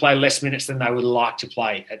 everyone's going to play less minutes than they would like to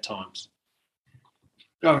play at times.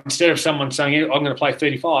 Instead of someone saying, I'm going to play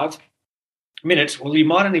 35 minutes, well, you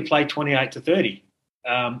might only play 28 to 30.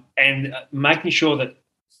 And making sure that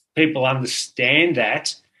people understand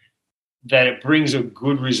that it brings a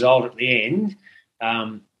good result at the end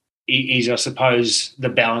is, I suppose, the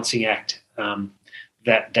balancing act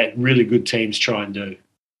that really good teams try and do.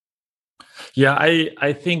 Yeah,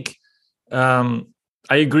 I think I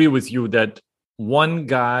agree with you that one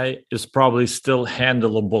guy is probably still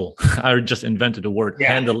handleable. I just invented a word,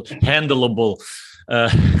 handleable.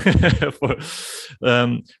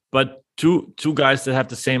 But two guys that have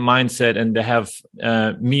the same mindset and they have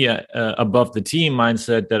me above the team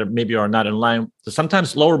mindset that maybe are not in line.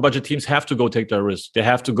 Sometimes lower budget teams have to go take their risk. They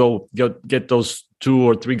have to go get those 2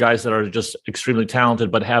 or 3 guys that are just extremely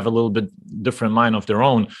talented but have a little bit different mind of their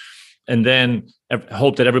own, and then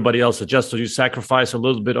hope that everybody else adjusts. So you sacrifice a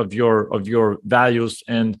little bit of your values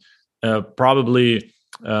and probably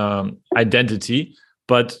identity,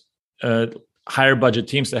 but higher budget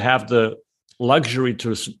teams that have the luxury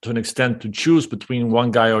to an extent to choose between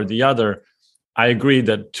one guy or the other, I agree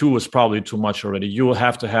that 2 is probably too much already. You will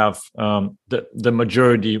have to have the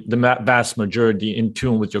majority, the vast majority, in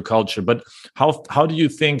tune with your culture. But how do you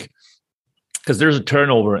think? Because there's a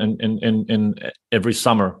turnover in every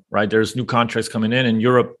summer, right? There's new contracts coming in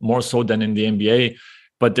Europe more so than in the NBA,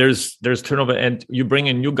 but there's turnover, and you bring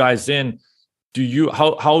in new guys in.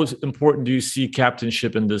 How important do you see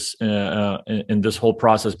captainship in this whole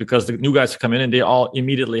process? Because the new guys come in and they all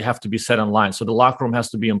immediately have to be set in line. So the locker room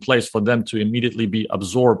has to be in place for them to immediately be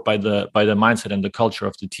absorbed by the mindset and the culture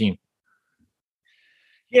of the team.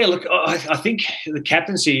 Yeah, look, I think the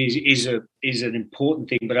captaincy is an important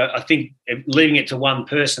thing, but I think leaving it to one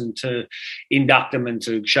person to induct them and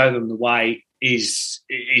to show them the way is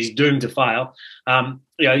doomed to fail.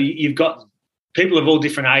 You've got people of all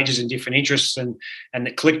different ages and different interests and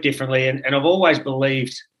that click differently. And I've always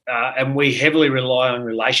believed, and we heavily rely on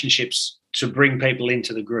relationships to bring people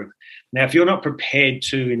into the group. Now, if you're not prepared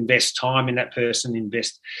to invest time in that person,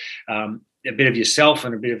 invest a bit of yourself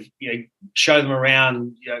and a bit of, show them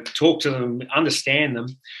around, talk to them, understand them,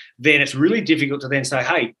 then it's really difficult to then say,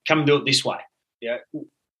 hey, come and do it this way.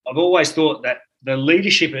 I've always thought that the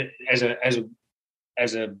leadership as a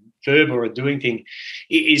verb or a doing thing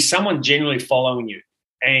is someone generally following you,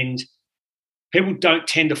 and people don't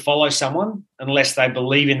tend to follow someone unless they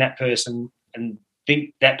believe in that person and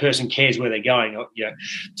think that person cares where they're going.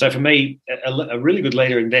 So for me, a really good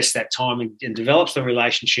leader invests that time and develops the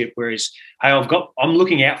relationship. Whereas, hey, I'm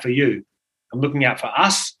looking out for you, I'm looking out for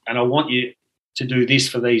us, and I want you to do this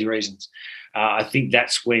for these reasons. I think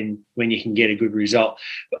that's when you can get a good result.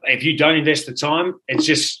 But if you don't invest the time, it's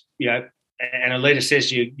just and a leader says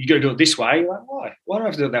to you, you got to do it this way. You're like, why? Why do I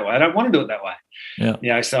have to do it that way? I don't want to do it that way.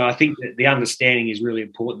 Yeah. So I think that the understanding is really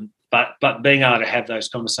important, but being able to have those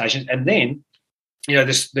conversations, and then,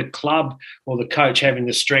 the club or the coach having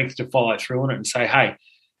the strength to follow through on it and say, hey,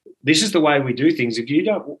 this is the way we do things. If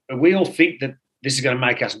we all think that this is going to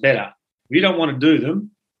make us better. If you don't want to do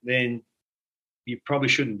them, then you probably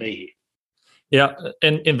shouldn't be here. Yeah,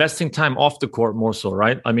 and investing time off the court more so,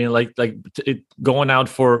 right? I mean, going out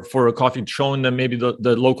for a coffee, showing them maybe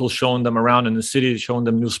the locals, showing them around in the city, showing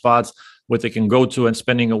them new spots where they can go to, and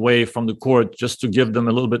spending away from the court just to give them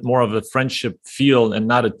a little bit more of a friendship feel and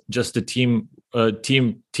not just a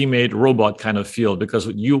teammate robot kind of feel, because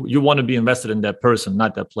you want to be invested in that person,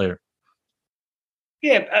 not that player.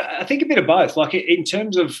 Yeah, I think a bit of both. Like in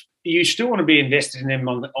terms of you still want to be invested in them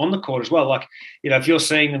on the court as well. Like, if you're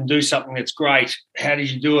seeing them do something that's great, how did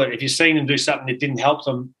you do it? If you're seeing them do something that didn't help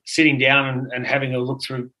them, sitting down and having a look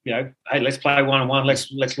through, hey, let's play one-on-one.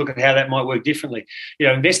 Let's look at how that might work differently.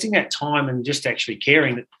 Investing that time and just actually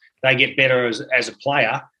caring that they get better as a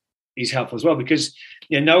player is helpful as well, because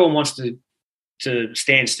no one wants to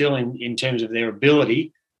stand still in terms of their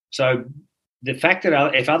ability. So the fact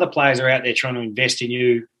that if other players are out there trying to invest in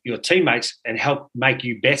your teammates, and help make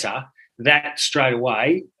you better, that straight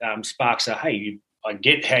away sparks I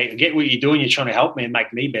get what you're doing. You're trying to help me and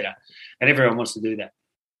make me better, and everyone wants to do that.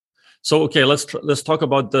 So okay, let's talk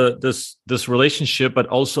about this relationship, but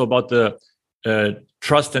also about the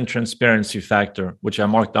trust and transparency factor, which I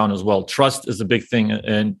marked down as well. Trust is a big thing,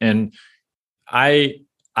 and I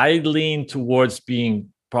lean towards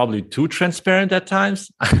being probably too transparent at times.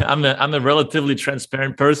 I'm a relatively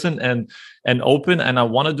transparent person and open, and I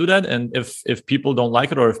want to do that. And if people don't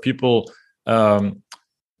like it, or if people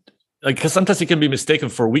because sometimes it can be mistaken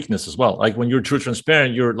for weakness as well. Like when you're true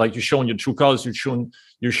transparent, you're showing your true colors,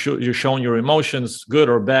 you're showing your emotions, good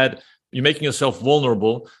or bad. You're making yourself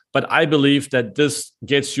vulnerable. But I believe that this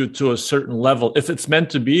gets you to a certain level. If it's meant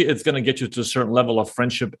to be, it's going to get you to a certain level of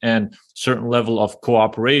friendship and certain level of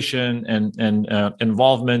cooperation and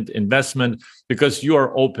involvement, investment, because you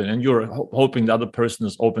are open and you're hoping the other person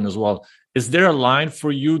is open as well. Is there a line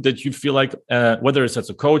for you that you feel like, whether it's as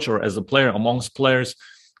a coach or as a player, amongst players,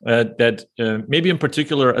 that maybe in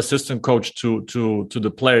particular assistant coach to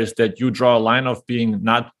the players, that you draw a line of being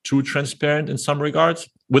not too transparent in some regards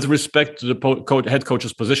with respect to the head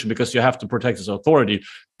coach's position, because you have to protect his authority,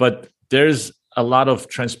 but there's a lot of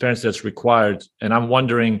transparency that's required, and I'm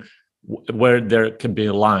wondering where there can be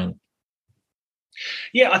a line.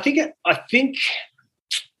 Yeah, I think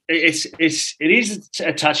it is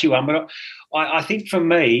a touchy one, but I think for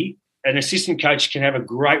me, an assistant coach can have a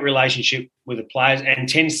great relationship with the players and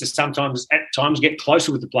tends to at times get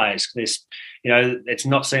closer with the players. There's, it's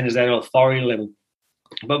not seen as that authority level.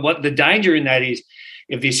 But what the danger in that is,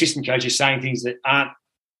 if the assistant coach is saying things that aren't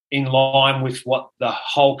in line with what the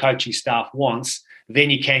whole coaching staff wants, then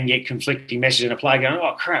you can get conflicting messages and a player going,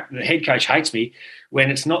 oh, crap, the head coach hates me,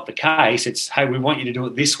 when it's not the case. It's, hey, we want you to do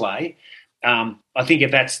it this way. I think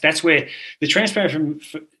if that's where the transparent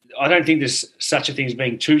I don't think there's such a thing as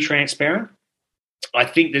being too transparent. I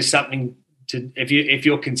think there's something to, if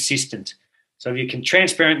you're consistent. So if you're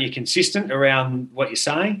transparent and you're consistent around what you're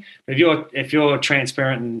saying, but if you're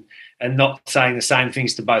transparent and not saying the same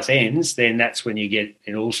things to both ends, then that's when you get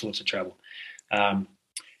in all sorts of trouble.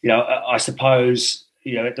 I suppose,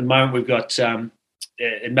 at the moment we've got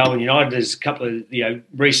at Melbourne United, there's a couple of,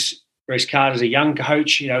 Reece Carter's a young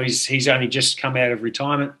coach. He's only just come out of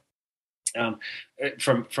retirement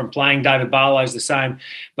from playing. David Barlow's the same,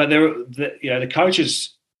 but the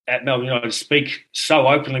coaches at Melbourne United speak so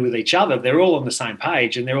openly with each other. They're all on the same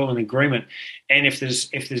page and they're all in agreement. And if there's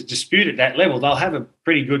dispute at that level, they'll have a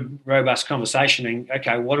pretty good, robust conversation. And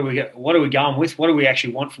okay, what are we going with? What do we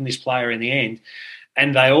actually want from this player in the end?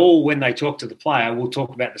 And they all, when they talk to the player, will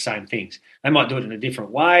talk about the same things. They might do it in a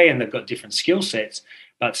different way, and they've got different skill sets,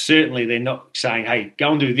 but certainly they're not saying, "Hey,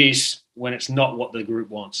 go and do this," when it's not what the group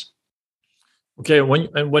wants. Okay, when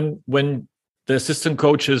the assistant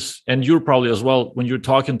coaches, and you're probably as well, when you're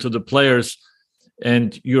talking to the players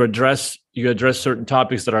and you address certain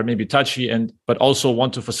topics that are maybe touchy, but also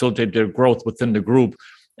want to facilitate their growth within the group,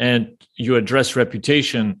 and you address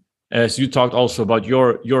reputation, as you talked also about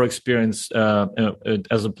your experience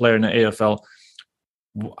as a player in the AFL.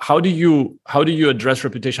 How do you address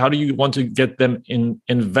reputation? How do you want to get them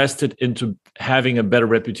invested into having a better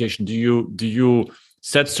reputation? Do you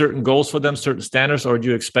set certain goals for them, certain standards, or do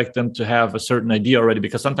you expect them to have a certain idea already?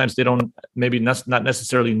 Because sometimes they don't, maybe not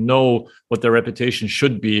necessarily know what their reputation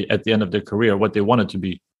should be at the end of their career, what they want it to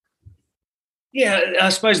be. Yeah, I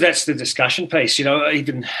suppose that's the discussion piece.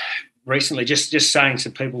 Even recently, just saying to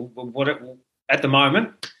people, at the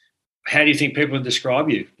moment, how do you think people would describe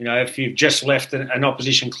you? If you've just left an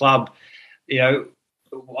opposition club, I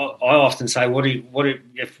often say,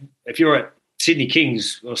 if you're at Sydney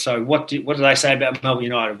Kings or so, what do they say about Melbourne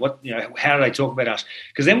United? How do they talk about us?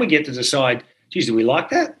 Because then we get to decide, geez, do we like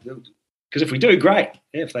that? Because if we do, great.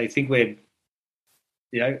 Yeah, if they think we're,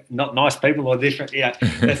 not nice people or different,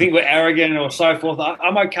 they think we're arrogant or so forth,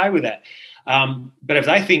 I'm okay with that. But if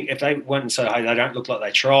they went and said, hey, they don't look like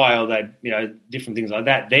they try, or they, different things like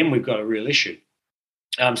that, then we've got a real issue.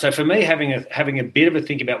 So for me, having a bit of a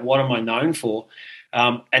think about what am I known for,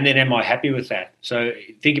 and then am I happy with that? So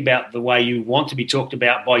think about the way you want to be talked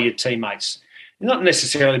about by your teammates. not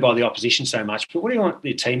necessarily by the opposition so much, but what do you want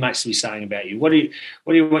your teammates to be saying about you? What do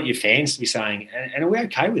you want your fans to be saying? And are we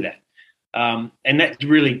okay with that? And that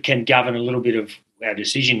really can govern a little bit of our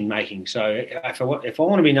decision making. So if I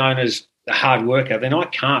want to be known as a hard worker, then I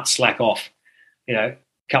can't slack off, a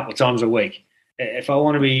couple of times a week. If I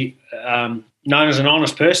want to be known as an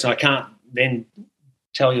honest person, I can't then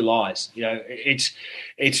tell you lies.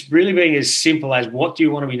 It's really being as simple as, what do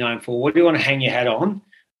you want to be known for? What do you want to hang your hat on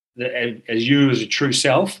as you as a true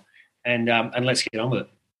self? And let's get on with it.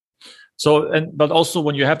 So, but also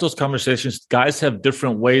when you have those conversations, guys have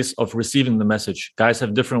different ways of receiving the message. Guys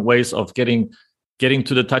have different ways of getting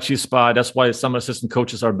to the touchy spot. That's why some assistant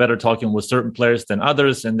coaches are better talking with certain players than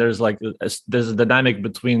others. And there's a dynamic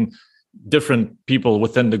between different people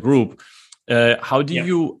within the group. How do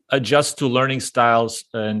you adjust to learning styles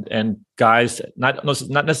and guys,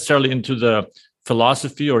 not necessarily into the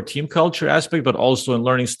philosophy or team culture aspect, but also in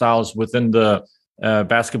learning styles within the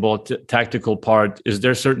basketball tactical part? Is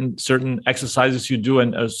there certain exercises you do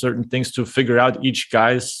and certain things to figure out each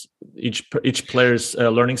player's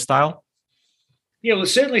learning style? Yeah, well,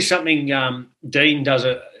 certainly something Dean does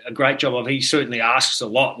a great job of. He certainly asks a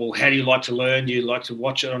lot. Well, how do you like to learn? Do you like to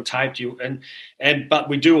watch it on tape? But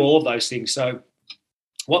we do all of those things. So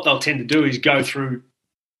what they'll tend to do is go through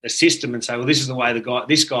a system and say, well, this is the way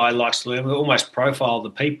this guy likes to learn. We almost profile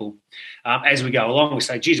the people as we go along. We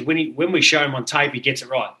say, geez, when we show him on tape, he gets it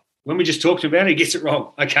right. When we just talk to him about it, he gets it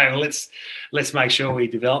wrong. Okay, well, let's make sure we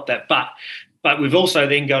develop that. But we've also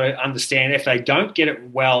then got to understand if they don't get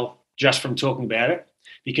it well just from talking about it,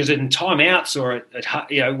 because in timeouts or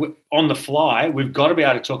on the fly, we've got to be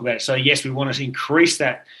able to talk about it. So yes, we want to increase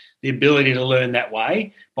the ability to learn that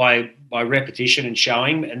way by repetition and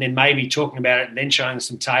showing, and then maybe talking about it and then showing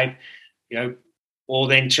some tape, or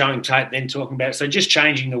then showing tape, then talking about it. So just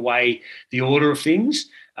changing the order of things.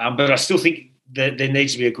 But I still think that there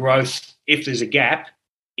needs to be a growth if there's a gap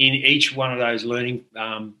in each one of those learning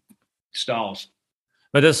styles.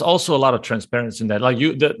 But there's also a lot of transparency in that. Like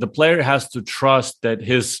the player has to trust that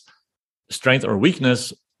his strength or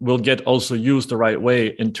weakness will get also used the right way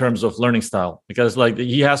in terms of learning style, because like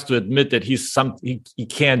he has to admit that he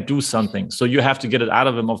can't do something. So you have to get it out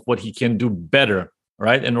of him of what he can do better,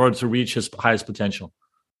 right, in order to reach his highest potential.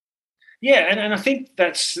 Yeah, and I think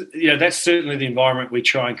that's certainly the environment we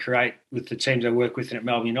try and create with the teams I work with at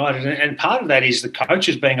Melbourne United, and part of that is the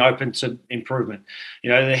coaches being open to improvement.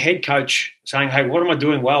 The head coach saying, "Hey, what am I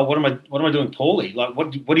doing well? What am I doing poorly? Like,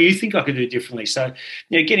 what do you think I could do differently?" So,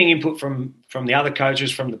 getting input from the other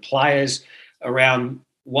coaches, from the players around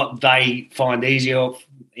what they find easier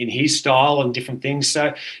in his style and different things.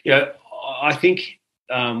 So, I think.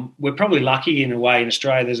 We're probably lucky in a way in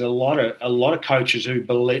Australia. There's a lot of coaches who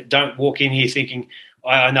don't walk in here thinking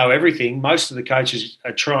I know everything. Most of the coaches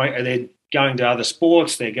they're going to other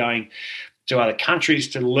sports, they're going to other countries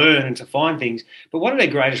to learn and to find things. But one of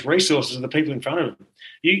their greatest resources are the people in front of them.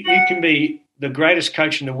 You can be the greatest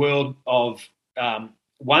coach in the world of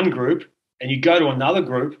one group, and you go to another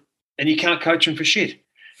group and you can't coach them for shit,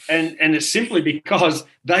 and it's simply because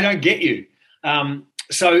they don't get you.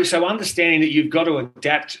 So understanding that you've got to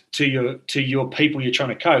adapt to your people you're trying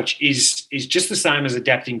to coach is just the same as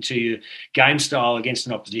adapting to your game style against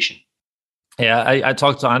an opposition. Yeah, I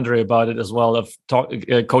talked to Andre about it as well, of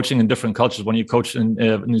coaching in different cultures. When you coach in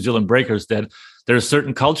New Zealand Breakers, that there are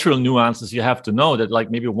certain cultural nuances you have to know, that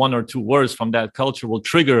like maybe one or two words from that culture will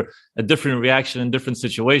trigger a different reaction in different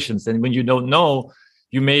situations. And when you don't know,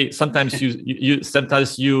 you may sometimes you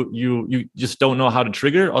just don't know how to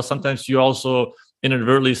trigger, or sometimes you also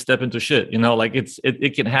inadvertently step into shit. Like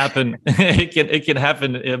it can happen. it can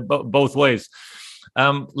happen in both ways.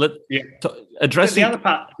 Address the other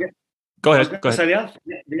part. Yeah. Go ahead. So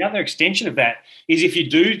the other extension of that is, if you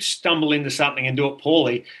do stumble into something and do it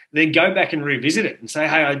poorly, then go back and revisit it and say,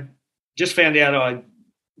 "Hey, I just found out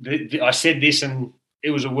I said this and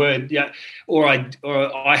it was a word, or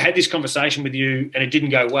I had this conversation with you and it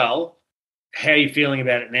didn't go well. How are you feeling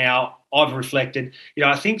about it now? I've reflected."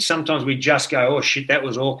 I think sometimes we just go, "Oh shit, that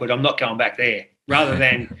was awkward. I'm not going back there," rather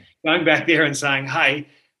than going back there and saying, "Hey,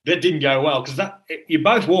 that didn't go well," because you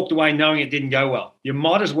both walked away knowing it didn't go well. You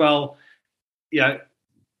might as well,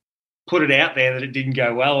 put it out there that it didn't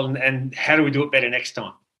go well, and how do we do it better next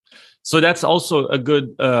time? So that's also a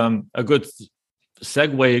good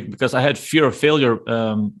segue, because I had fear of failure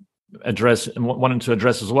wanting to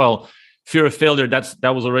address as well. Fear of failure,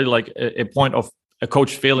 that was already like a point of a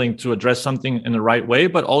coach failing to address something in the right way,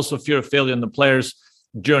 but also fear of failure in the players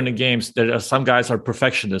during the games. Some guys are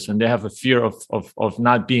perfectionists and they have a fear of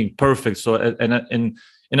not being perfect. So and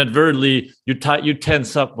inadvertently you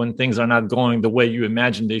tense up when things are not going the way you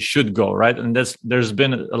imagine they should go, right? And there's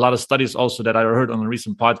been a lot of studies also that I heard on a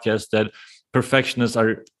recent podcast that perfectionists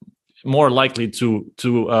are more likely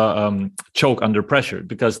to choke under pressure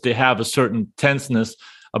because they have a certain tenseness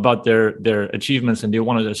about their achievements and they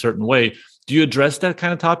want it a certain way. Do you address that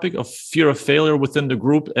kind of topic of fear of failure within the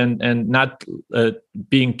group and not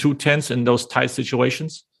being too tense in those tight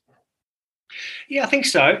situations? Yeah, I think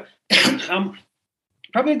so.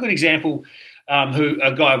 Probably a good example, who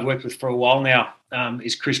a guy I've worked with for a while now,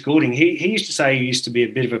 is Chris Goulding. He used to say he used to be a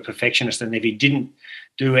bit of a perfectionist, and if he didn't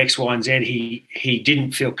do X, Y, and Z, he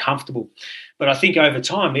didn't feel comfortable. But I think over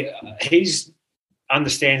time, he's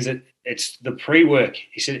understands that it's the pre-work.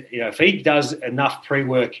 He said, if he does enough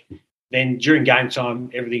pre-work, then during game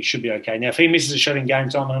time, everything should be okay. Now, if he misses a shot in game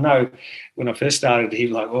time, and I know when I first started, he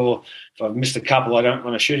was like, oh, if I've missed a couple, I don't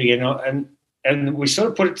want to shoot again. And we sort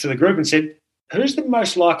of put it to the group and said, who's the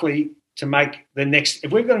most likely to make the next?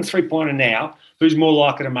 If we've got a three-pointer now, who's more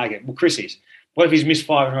likely to make it? Well, Chris is. What if he's missed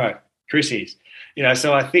 5 in a row? Chris is.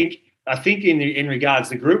 So I think in regards,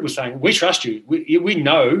 the group was saying, we trust you. We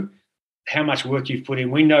know how much work you've put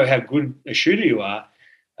in. We know how good a shooter you are.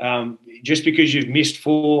 Just because you've missed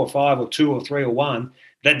 4 or 5 or 2 or 3 or 1,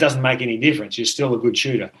 that doesn't make any difference. You're still a good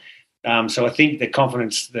shooter. So I think the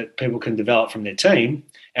confidence that people can develop from their team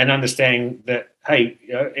and understanding that, hey,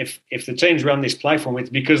 if the team's run this play for me, it's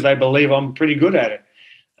because they believe I'm pretty good at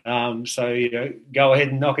it. So go ahead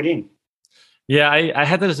and knock it in. Yeah, I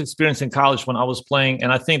had this experience in college when I was playing,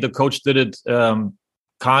 and I think the coach did it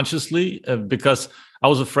consciously because I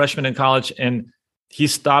was a freshman in college, and he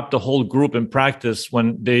stopped the whole group in practice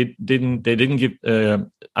when they didn't give.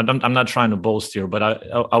 I'm not trying to boast here, but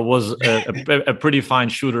I was a pretty fine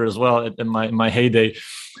shooter as well in my heyday.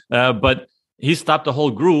 But he stopped the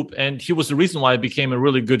whole group, and he was the reason why I became a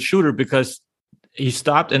really good shooter because he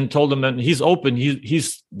stopped and told them that he's open.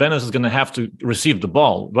 Benes is going to have to receive the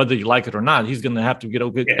ball, whether you like it or not. He's going to have to get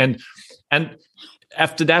open. Yeah. And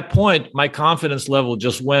after that point, my confidence level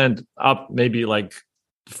just went up. Maybe like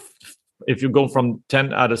if you go from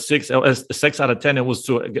 10 out of 6 out of 10,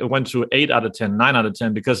 it went to 8 out of 10, 9 out of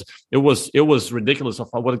 10 because it was ridiculous of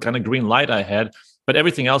what kind of green light I had. But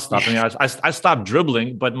everything else stopped. I stopped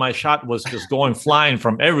dribbling, but my shot was just going flying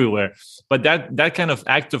from everywhere. But that kind of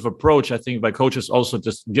active approach, I think, by coaches also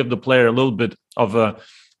just give the player a little bit of a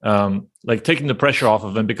like taking the pressure off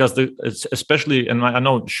of them because it's especially, and I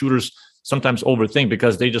know shooters sometimes overthink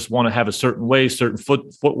because they just want to have a certain way, certain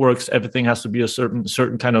footworks. Everything has to be a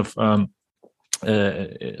certain kind of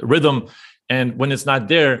rhythm, and when it's not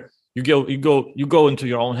there, you go into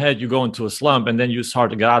your own head, you go into a slump, and then it's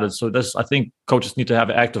hard to get out of it. So I think coaches need to have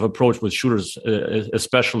an active approach with shooters,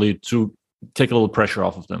 especially to take a little pressure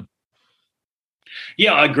off of them.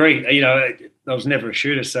 Yeah, I agree. I was never a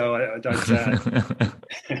shooter, so I don't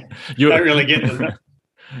don't really get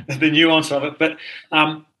the nuance of it. But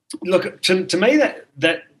look, to me,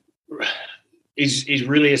 that is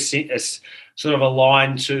really a sort of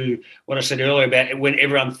aligned to what I said earlier about when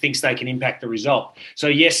everyone thinks they can impact the result. So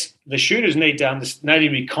yes, the shooters need to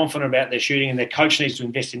be confident about their shooting, and their coach needs to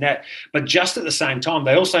invest in that. But just at the same time,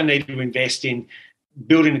 they also need to invest in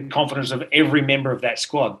building the confidence of every member of that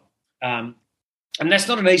squad. And that's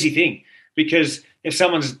not an easy thing because if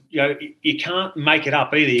someone's, you can't make it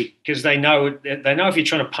up either because they know if you're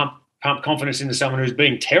trying to pump confidence into someone who's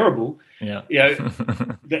being terrible,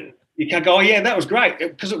 that you can't go, oh yeah, that was great,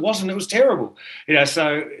 because it wasn't. It was terrible,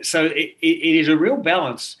 So it is a real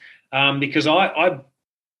balance because I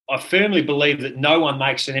firmly believe that no one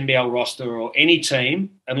makes an NBL roster or any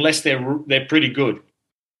team unless they're pretty good.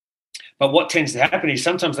 But what tends to happen is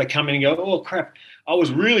sometimes they come in and go, oh crap, I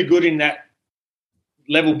was really good in that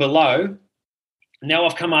level below. Now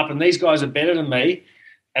I've come up and these guys are better than me,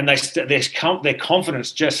 and their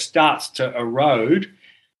confidence just starts to erode.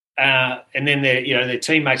 And then their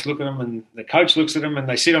teammates look at them, and the coach looks at them, and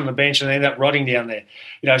they sit on the bench and they end up rotting down there.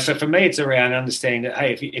 So for me, it's around understanding that,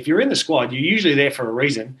 hey, if you're in the squad, you're usually there for a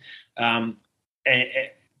reason. And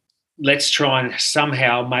let's try and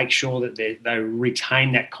somehow make sure that they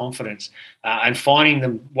retain that confidence and finding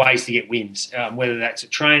them ways to get wins, whether that's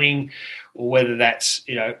at training or whether that's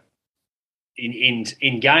in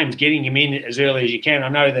games, getting them in as early as you can. I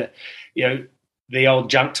know that the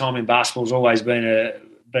old junk time in basketball has always been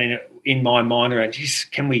in my mind around, do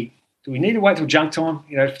we need to wait till junk time,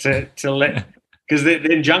 to let, because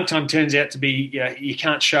then junk time turns out to be, you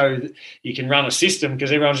can't show that you can run a system because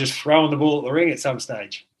everyone's just throwing the ball at the ring at some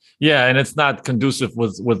stage. Yeah, and it's not conducive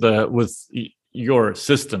with your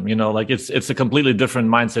system, like it's a completely different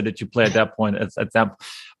mindset that you play at that point.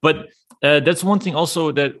 But that's one thing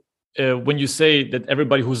also that when you say that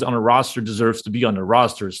everybody who's on a roster deserves to be on a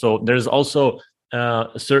roster, so there's also a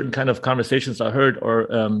certain kind of conversations I heard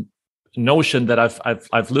or notion that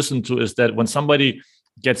I've listened to is that when somebody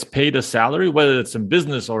gets paid a salary, whether it's in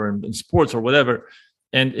business or in sports or whatever,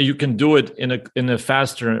 and you can do it in a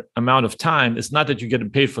faster amount of time, it's not that you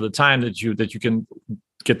get paid for the time that you can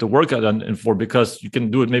get the workout done and for, because you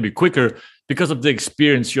can do it maybe quicker because of the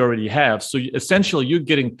experience you already have. So essentially you're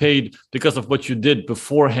getting paid because of what you did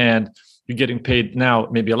beforehand. You're getting paid now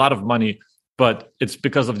maybe a lot of money, but it's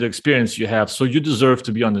because of the experience you have. So you deserve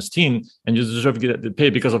to be on this team, and you deserve to get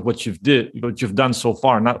paid because of what you've done so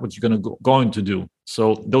far, not what you're going to do.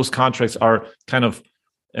 So those contracts are kind of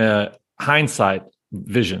hindsight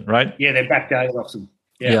vision, right? Yeah, they're backdated often.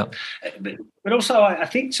 Yeah. But also, I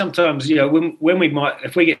think sometimes, when we might,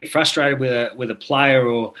 if we get frustrated with a player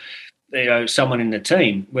or someone in the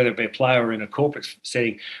team, whether it be a player or in a corporate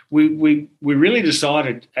setting, we really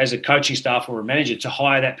decided as a coaching staff or a manager to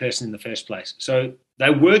hire that person in the first place. So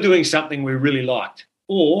they were doing something we really liked,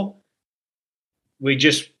 or we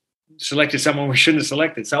just selected someone we shouldn't have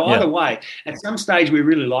selected. So either way, at some stage we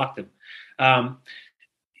really liked them.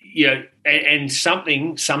 And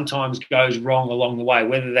something sometimes goes wrong along the way,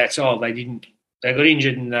 whether that's, they got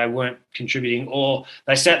injured and they weren't contributing, or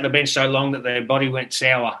they sat on the bench so long that their body went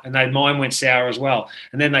sour and their mind went sour as well.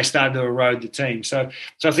 And then they started to erode the team. So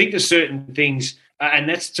I think there's certain things, and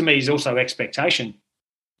that's to me is also expectation.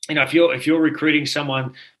 If you're recruiting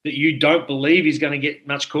someone that you don't believe is going to get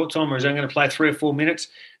much court time or is only going to play 3 or 4 minutes,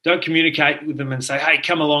 don't communicate with them and say, hey,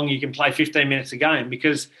 come along, you can play 15 minutes a game,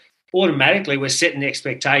 because automatically we're setting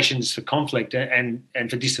expectations for conflict and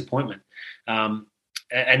for disappointment.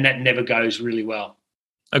 And that never goes really well.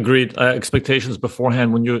 Agreed. Expectations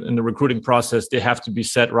beforehand when you're in the recruiting process, they have to be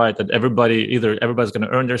set right, that everybody's going to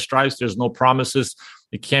earn their stripes. There's no promises.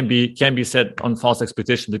 It can't be set on false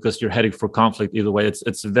expectations, because you're heading for conflict either way.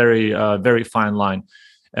 It's a very, very fine line.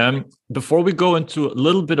 Before we go into a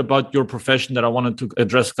little bit about your profession, that I wanted to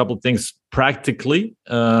address a couple of things practically.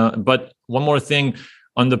 But one more thing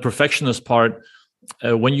on the perfectionist part,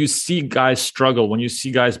 when you see guys struggle, when you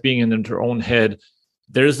see guys being in their own head,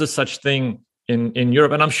 there is a such thing in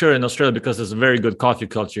Europe, and I'm sure in Australia, because there's a very good coffee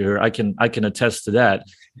culture here. I can attest to that.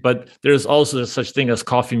 But there's also such thing as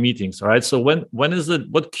coffee meetings. All right. So when is it?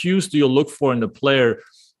 What cues do you look for in the player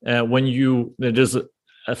when there's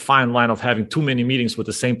a fine line of having too many meetings with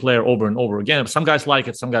the same player over and over again? Some guys like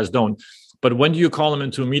it, some guys don't. But when do you call them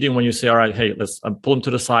into a meeting, when you say, all right, hey, let's pull them to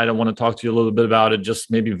the side. I want to talk to you a little bit about it. Just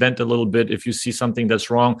maybe vent a little bit. If you see something that's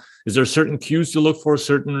wrong, is there certain cues to look for,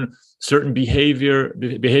 certain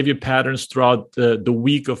behavior patterns throughout the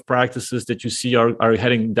week of practices that you see are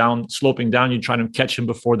heading down, sloping down? You try to catch them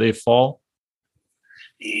before they fall?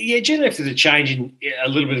 Yeah, generally if there's a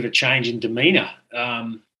little bit of a change in demeanor,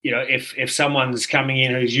 if someone's coming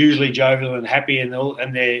in who's usually jovial and happy and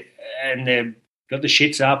they're got the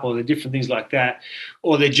shits up, or the different things like that,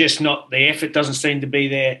 or they're just not, the effort doesn't seem to be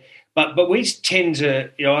there. But we tend to,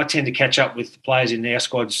 I tend to catch up with the players in our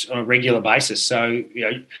squads on a regular basis. So,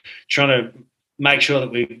 trying to make sure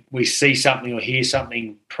that we see something or hear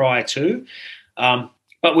something prior to.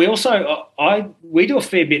 But we also, we do a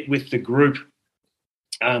fair bit with the group,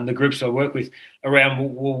 the groups I work with,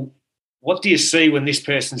 around, well, what do you see when this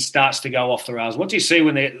person starts to go off the rails? What do you see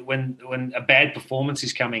when a bad performance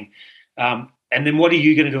is coming? And then what are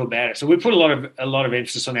you going to do about it? So we put a lot of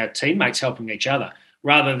emphasis on our teammates helping each other,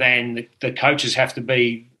 rather than the coaches have to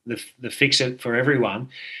be the fix-it for everyone.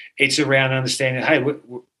 It's around understanding, hey,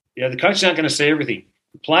 the coaches aren't going to see everything.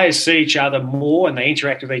 The players see each other more, and they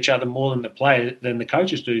interact with each other more than the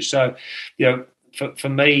coaches do. So, for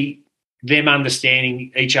me, them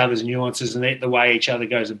understanding each other's nuances and the way each other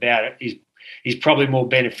goes about it is probably more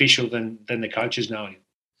beneficial than the coaches knowing it.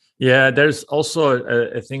 Yeah, there's also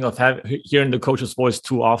a thing of hearing the coach's voice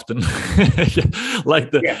too often.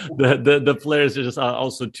 Like the players just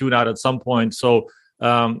also tune out at some point. So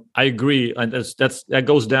I agree, and that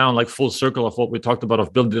goes down like full circle of what we talked about,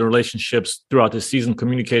 of building relationships throughout the season,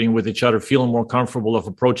 communicating with each other, feeling more comfortable of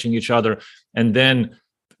approaching each other, and then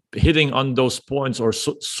hitting on those points or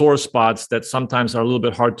sore spots that sometimes are a little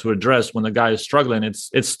bit hard to address when the guy is struggling.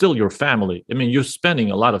 It's still your family. I mean, you're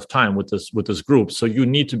spending a lot of time with this group, so you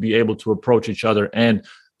need to be able to approach each other and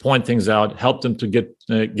point things out, help them to get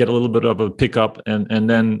a little bit of a pickup, and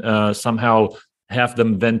then somehow have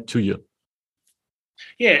them vent to you.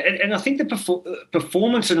 Yeah, and I think the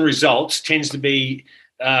performance and results tends to be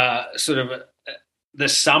sort of the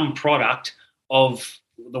sum product of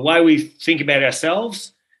the way we think about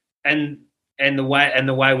ourselves and the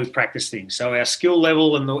way we practice things. So our skill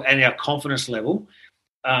level and our confidence level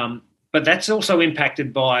but that's also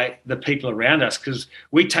impacted by the people around us, because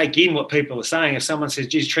we take in what people are saying. If someone says,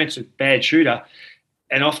 geez, Trent's a bad shooter,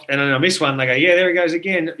 and then I miss one, they go, yeah, there he goes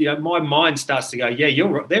again. My mind starts to go, yeah,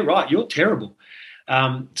 they're right, you're terrible.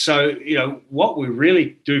 So, what we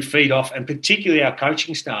really do feed off, and particularly our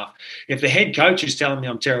coaching staff, if the head coach is telling me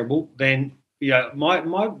I'm terrible, then,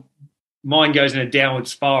 my mind goes in a downward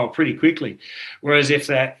spiral pretty quickly. Whereas if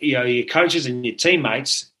your coaches and your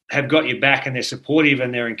teammates have got your back and they're supportive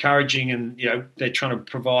and they're encouraging and, they're trying to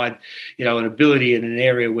provide, an ability in an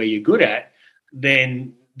area where you're good at,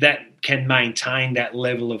 then that can maintain that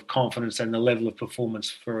level of confidence and the level of performance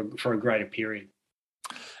for a greater period.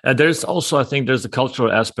 There's also, I think, there's a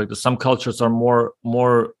cultural aspect. Some cultures are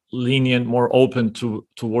more lenient, more open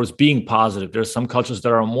towards being positive. There's some cultures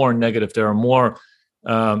that are more negative. There are more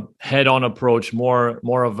head-on approach,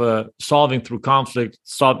 more of a solving through conflict.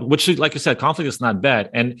 Which, like you said, conflict is not bad.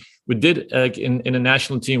 And we did in a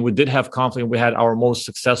national team, we did have conflict. We had our most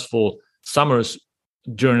successful summers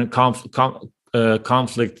during conflict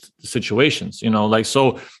situations,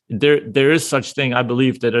 so there is such thing. I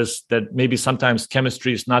believe that maybe sometimes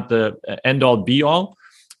chemistry is not the end all be all,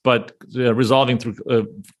 but resolving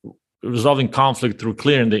conflict through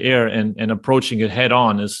clearing the air and approaching it head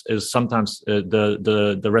on is sometimes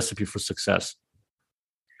the recipe for success.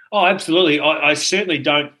 Oh, absolutely. I certainly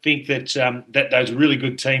don't think that that those really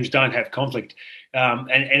good teams don't have conflict,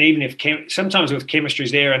 and even if sometimes with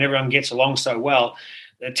chemistry's there and everyone gets along so well,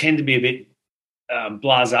 they tend to be a bit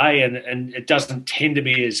blasé, and it doesn't tend to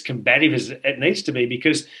be as combative as it needs to be,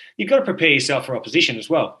 because you've got to prepare yourself for opposition as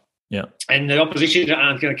well. Yeah. And the opposition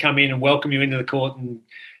aren't going to come in and welcome you into the court and,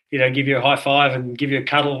 give you a high five and give you a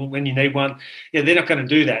cuddle when you need one. Yeah, they're not going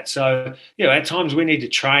to do that. So, at times we need to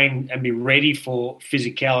train and be ready for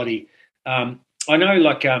physicality. I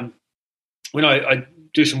know, when I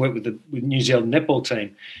do some work with New Zealand netball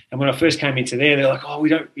team, and when I first came into there, they're like, "Oh, we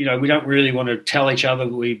don't really want to tell each other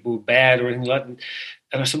we were bad or anything like that."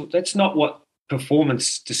 And I said, well, that's not what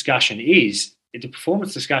performance discussion is. The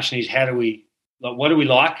performance discussion is what do we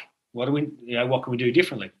like, what can we do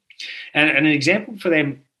differently? And an example for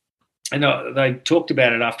them, and they talked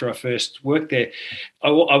about it after I first worked there.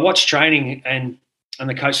 I watched training, and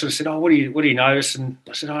the coach sort of said, "Oh, what do you notice?" And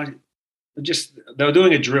I said, they were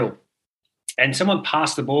doing a drill. And someone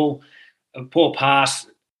passed the ball, a poor pass,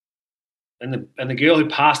 and the girl who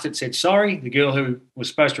passed it said sorry. The girl who was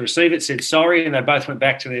supposed to receive it said sorry, and they both went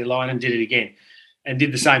back to their line and did it again, and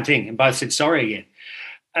did the same thing, and both said sorry again.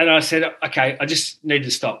 And I said, okay, I just need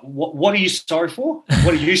to stop. What are you sorry for?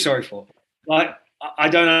 What are you sorry for? Like, I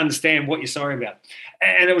don't understand what you're sorry about.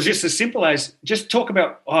 And it was just as simple as just talk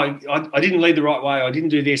about, I didn't lead the right way, I didn't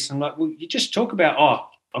do this. And like, well, you just talk about,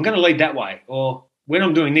 I'm going to lead that way, or when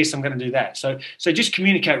I'm doing this, I'm going to do that. So just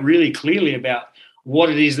communicate really clearly about what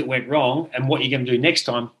it is that went wrong and what you're going to do next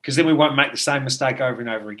time, because then we won't make the same mistake over and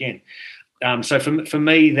over again. So for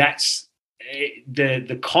me, that's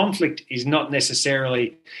the conflict is not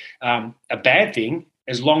necessarily a bad thing,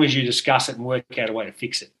 as long as you discuss it and work out a way to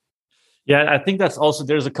fix it. Yeah, I think that's also,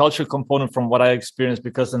 there's a cultural component from what I experienced,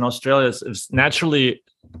 because in Australia, it's naturally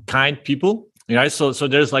kind people. Right, so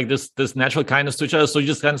there's like this natural kindness to each other. So you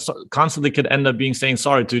just kind of constantly could end up saying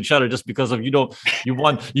sorry to each other, just because of you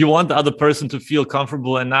want the other person to feel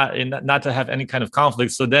comfortable and not to have any kind of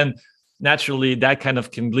conflict. So then naturally that kind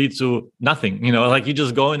of can lead to nothing. Like you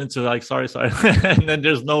just going into like sorry, and then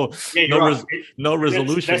there's no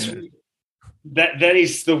resolution. That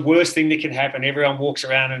is the worst thing that can happen. Everyone walks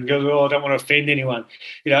around and goes, "Oh, I don't want to offend anyone."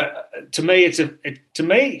 To me,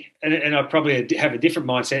 and I probably have a different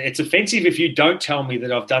mindset. It's offensive if you don't tell me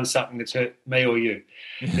that I've done something that's hurt me or you.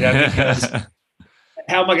 Because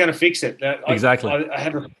how am I going to fix it? Exactly. I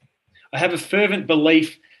have a fervent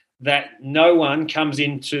belief that no one comes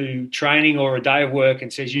into training or a day of work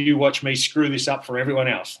and says, "You watch me screw this up for everyone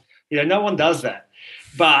else." No one does that.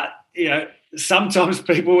 But sometimes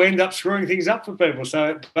people end up screwing things up for people.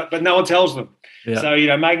 So, but no one tells them. Yeah.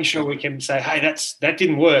 So, making sure we can say, hey, that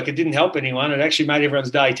didn't work. It didn't help anyone. It actually made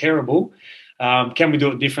everyone's day terrible. Can we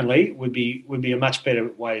do it differently? Would be a much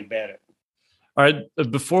better way about it. All right.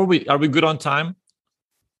 Are we good on time?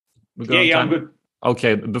 I'm good.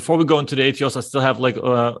 Okay. Before we go into the ATOs, I still have like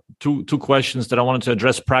two questions that I wanted to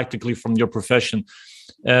address practically from your profession.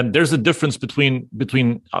 There's a difference between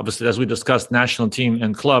obviously, as we discussed, national team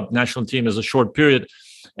and club. National team is a short period,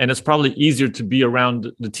 and it's probably easier to be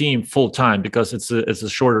around the team full time because it's a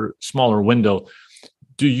shorter, smaller window.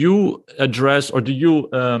 Do you address, or do you,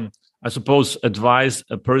 I suppose, advise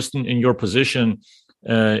a person in your position,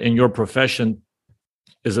 in your profession?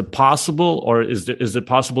 Is it possible, or is it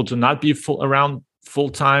possible to not be full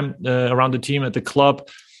time around the team at the club?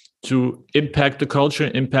 to impact the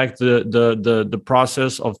culture, impact the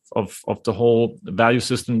process of the whole value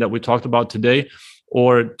system that we talked about today?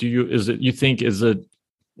 Or is it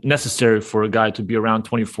necessary for a guy to be around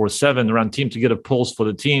 24/7 around team, to get a pulse for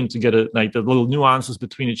the team, to get like the little nuances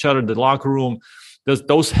between each other, the locker room? Does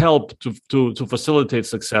those help to facilitate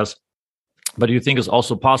success? But do you think it's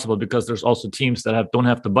also possible, because there's also teams that don't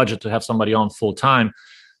have the budget to have somebody on full time,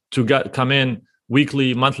 to come in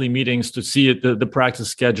weekly, monthly meetings to see the practice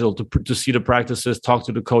schedule, to see the practices, talk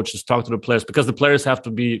to the coaches, talk to the players, because the players have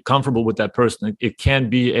to be comfortable with that person. It can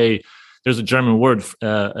be there's a German word,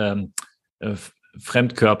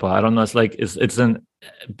 Fremdkörper. I don't know. It's like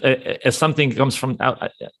as something comes from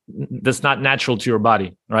that's not natural to your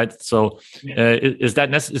body, right? So, is that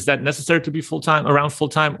necessary to be around full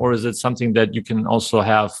time, or is it something that you can also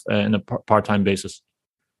have in a part-time basis?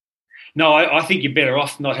 No, I think you're better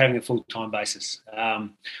off not having a full-time basis.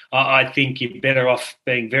 I think you're better off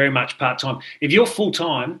being very much part-time. If you're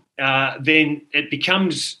full-time, then it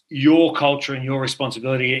becomes your culture and your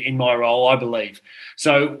responsibility in my role, I believe.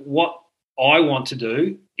 So what I want to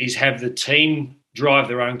do is have the team drive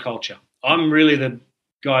their own culture. I'm really the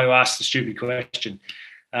guy who asks the stupid question.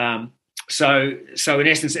 So in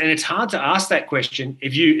essence, and it's hard to ask that question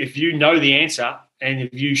if you know the answer and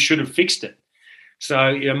if you should have fixed it.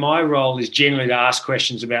 So, my role is generally to ask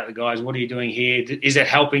questions about the guys. What are you doing here? Is it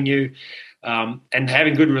helping you? And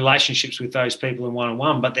having good relationships with those people in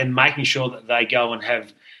one-on-one, but then making sure that they go and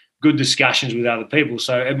have good discussions with other people.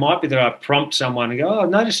 So it might be that I prompt someone and go, "Oh, I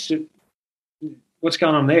noticed what's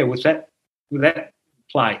going on there with that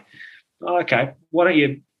play. Oh, okay, why don't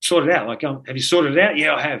you sort it out? Like, have you sorted it out?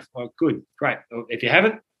 Yeah, I have. Oh, good, great. Well, if you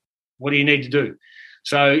haven't, what do you need to do?"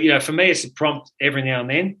 So, for me, it's a prompt every now and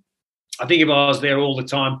then. I think if I was there all the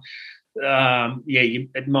time, they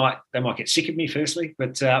might get sick of me firstly,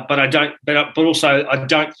 but I don't. But also, I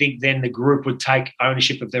don't think then the group would take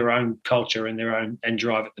ownership of their own culture and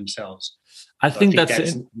drive it themselves. I think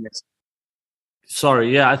that's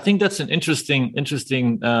Sorry, yeah, I think that's an interesting.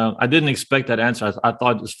 I didn't expect that answer. I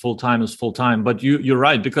thought it was full time, but you're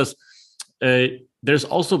right, because there's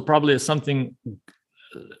also probably something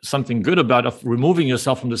good about of removing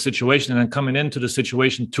yourself from the situation and then coming into the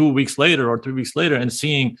situation 2 weeks later or 3 weeks later and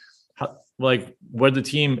seeing where the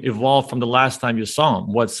team evolved from the last time you saw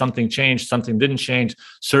them. What something changed, something didn't change,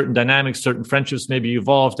 certain dynamics, certain friendships maybe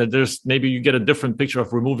evolved, that maybe you get a different picture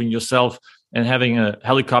of removing yourself and having a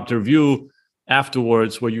helicopter view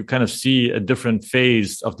afterwards, where you kind of see a different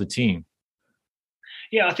phase of the team.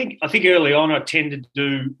 Yeah, I think early on I tend to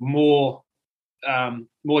do more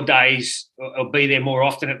days or be there more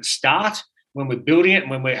often at the start when we're building it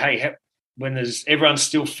and when everyone's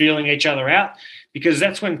still feeling each other out, because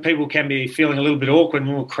that's when people can be feeling a little bit awkward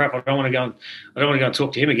and, "Oh crap, I don't want to go and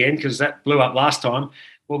talk to him again because that blew up last time."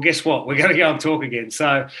 Well, guess what? We're going to go and talk again.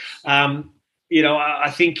 So,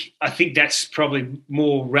 I think that's probably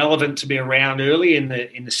more relevant to be around early in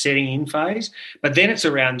the setting in phase. But then it's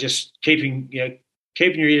around just keeping your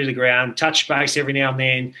ear to the ground, touch base every now and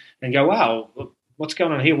then, and go, "Wow, what's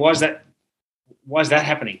going on here? Why is that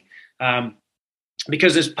happening?"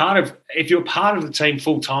 Because if you're part of the team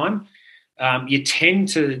full time, you tend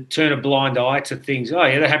to turn a blind eye to things. Oh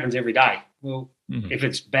yeah, that happens every day. Well, if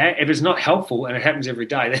it's bad, if it's not helpful and it happens every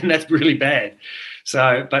day, then that's really bad.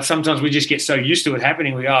 So, but sometimes we just get so used to it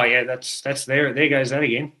happening, we go, "Oh yeah, that's there. There goes that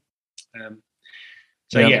again."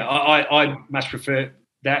 I much prefer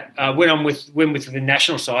that. When with the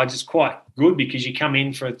national sides, it's quite good because you come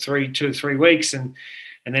in for 2 to 3 weeks and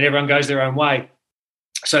then everyone goes their own way.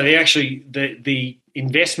 So the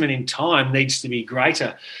investment in time needs to be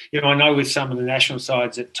greater. I know with some of the national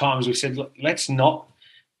sides at times we've said, "Look, let's not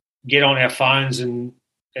get on our phones and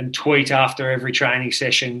tweet after every training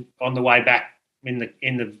session on the way back in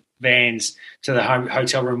the vans to the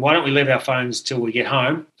hotel room. Why don't we leave our phones till we get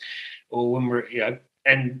home, or when we're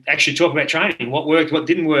and actually talk about training, what worked, what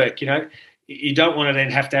didn't work." You don't want to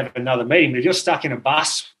then have to have another meeting. But if you're stuck in a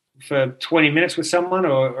bus for 20 minutes with someone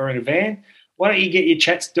or in a van, why don't you get your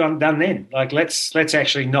chats done then? Like, let's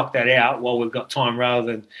actually knock that out while we've got time, rather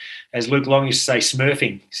than, as Luke Long used to say,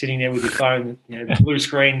 smurfing, sitting there with your phone, the blue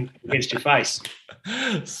screen against your face.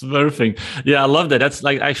 Smurfing. Yeah, I love that. That's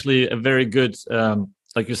like actually a very good,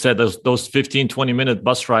 like you said, those 15, 20-minute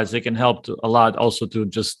bus rides, they can help a lot also to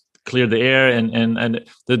just clear the air, and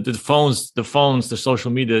the phones, the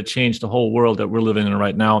social media changed the whole world that we're living in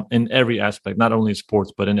right now in every aspect, not only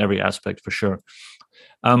sports, but in every aspect for sure.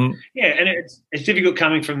 And it's difficult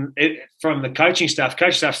coming from the coaching staff.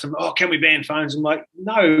 Coach staff's, "Oh, can we ban phones?" I'm like,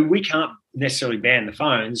 no, we can't necessarily ban the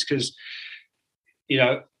phones because,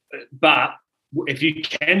 but if you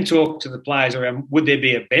can talk to the players around, would there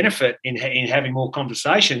be a benefit in having more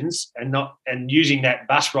conversations and using that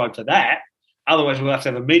bus ride for that? Otherwise, we'll have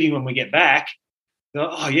to have a meeting when we get back.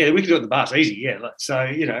 Oh yeah, we can do it at the bus, easy. Yeah, so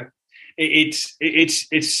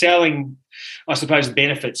it's selling, I suppose,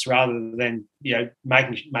 benefits rather than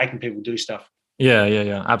making people do stuff.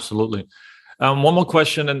 Yeah, absolutely. One more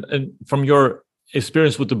question, and from your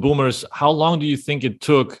experience with the Boomers, how long do you think it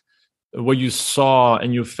took where you saw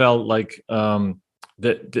and you felt like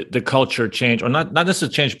the culture changed, or not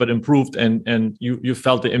necessarily changed, but improved, and you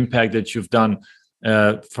felt the impact that you've done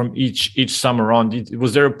from each summer on?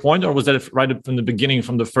 Was there a point, or was that right from the beginning,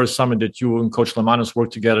 from the first summer that you and Coach Lemanos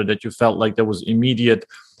worked together, that you felt like there was immediate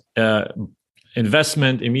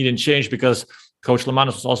investment, immediate change? Because Coach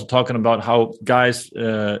Lemanos was also talking about how guys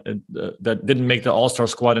that didn't make the All-Star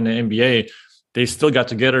squad in the NBA, they still got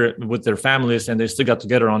together with their families, and they still got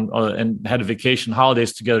together on and had vacation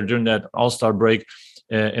holidays together during that All-Star break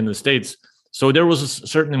in the States. So there was a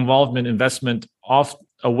certain investment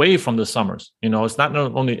away from the summers. It's not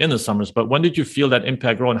only in the summers, but when did you feel that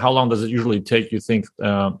impact grow, and how long does it usually take, you think,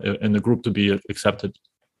 in the group to be accepted?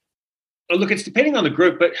 Well, look, it's depending on the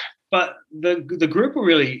group, but the group were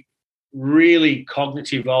really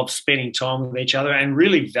cognitive of spending time with each other and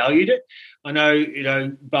really valued it. I know,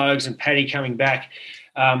 Bogues and Paddy coming back,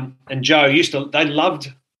 and Joe they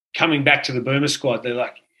loved coming back to the Boomer squad. They're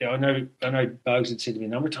like, I know Bogues had said to me a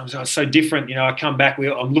number of times, "Oh, it's so different. I come back.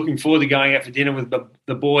 I'm looking forward to going out for dinner with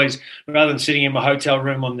the boys rather than sitting in my hotel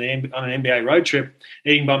room on an NBA road trip,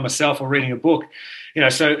 eating by myself or reading a book."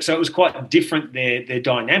 So it was quite different, their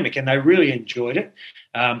dynamic, and they really enjoyed it.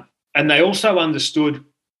 And they also understood,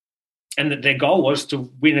 and that their goal was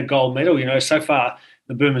to win a gold medal. So far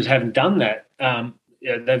the Boomers haven't done that.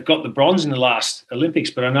 They've got the bronze in the last Olympics,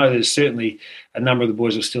 but I know there's certainly a number of the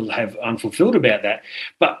boys will still have unfulfilled about that.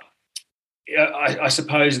 But I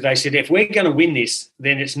suppose they said, if we're going to win this,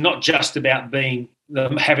 then it's not just about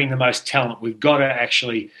having the most talent. We've got to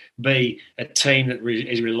actually be a team that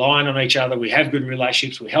is relying on each other. We have good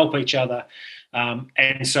relationships. We help each other.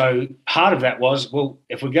 And so part of that was, well,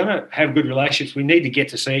 if we're going to have good relationships, we need to get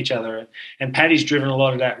to see each other. And Paddy's driven a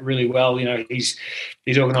lot of that really well. He's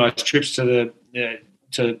organised trips to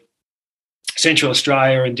Central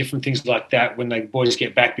Australia and different things like that. When the boys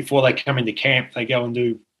get back, before they come into camp, they go and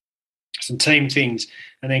do some team things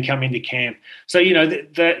and then come into camp. So,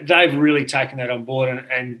 they've really taken that on board,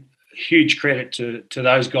 and huge credit to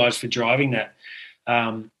those guys for driving that.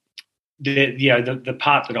 The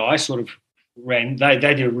part that I sort of ran, they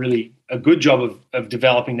did a good job of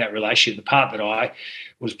developing that relationship. The part that I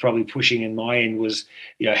was probably pushing in my end was,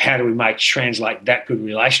 how do we translate that good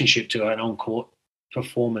relationship to an on-court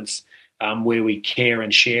performance where we care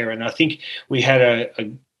and share. And I think we had a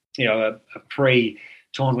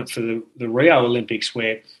pre-tournament for the Rio Olympics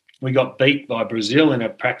where we got beat by Brazil in a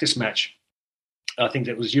practice match. I think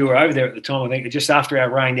that was, you were over there at the time. I think just after our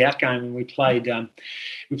rained out game, and we played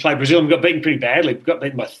Brazil, and we got beaten pretty badly. We got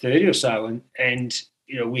beaten by 30 or so, and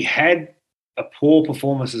we had a poor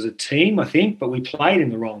performance as a team, I think, but we played in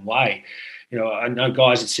the wrong way. I know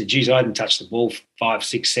guys that said, "Geez, I didn't touch the ball 5,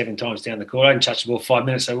 6, 7 times down the court. I didn't touch the ball 5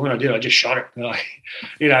 minutes. So when I did, I just shot it."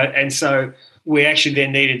 And so we actually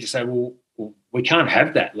then needed to say, well, we can't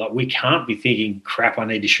have that. Like, we can't be thinking, "Crap, I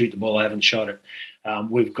need to shoot the ball. I haven't shot it."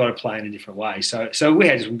 We've got to play in a different way. So we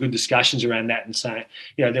had some good discussions around that, and saying,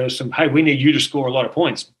 there was some, "Hey, we need you to score a lot of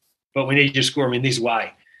points, but we need you to score them in this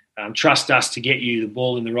way. Trust us to get you the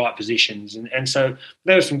ball in the right positions." And so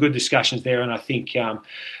there were some good discussions there, and I think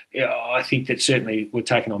that certainly we're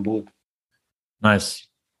taken on board. Nice.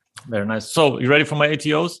 Very nice. So you ready for my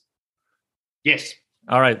ATOs? Yes.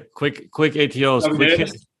 All right. Quick ATOs.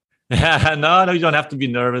 No, you don't have to be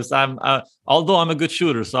nervous. Although I'm a good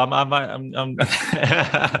shooter, so I'm but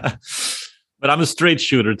I'm a straight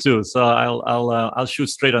shooter too. So I'll shoot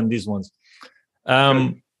straight on these ones.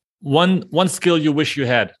 One skill you wish you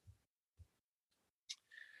had.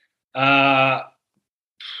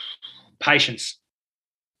 Patience.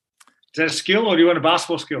 Is that a skill, or do you want a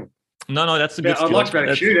basketball skill? No, that's a good skill. I'd like to be able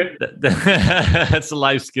to shoot it. That's a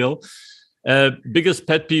life skill. Biggest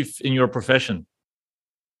pet peeve in your profession?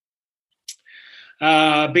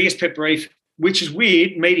 Biggest pet peeve, which is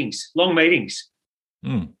weird, long meetings.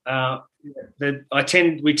 We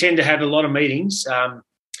tend to have a lot of meetings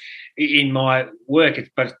in my work,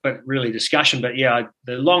 but really discussion. But yeah,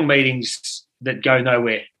 the long meetings that go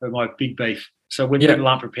nowhere are my big beef. So when people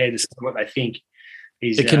aren't prepared to say what they think,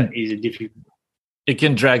 is a difficult. It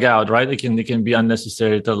can drag out, right? It can be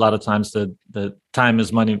unnecessary. A lot of times, the time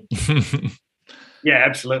is money. Yeah,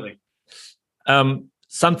 absolutely.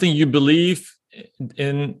 Something you believe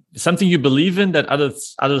in something you believe in that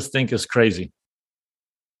others think is crazy?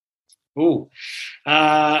 Oh,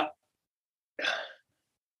 I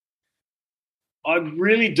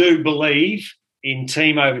really do believe in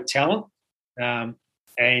team over talent,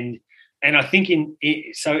 and I think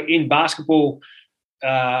in basketball,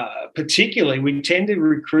 particularly, we tend to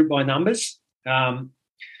recruit by numbers, and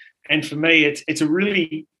for me, it's a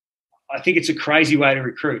really, I think it's a crazy way to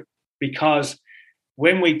recruit, because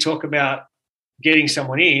when we talk about getting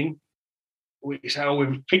someone in, we say, oh,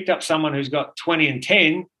 we've picked up someone who's got 20 and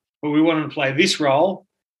 10, but we want them to play this role,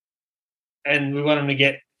 and we want them to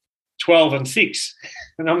get 12 and 6.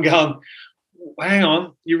 And I'm going, hang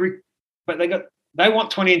on, but they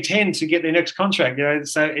want 20 and 10 to get their next contract.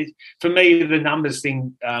 So for me, the numbers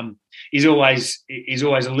thing is always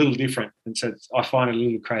a little different, and so I find it a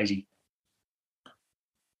little crazy.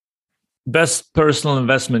 Best personal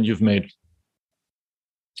investment you've made?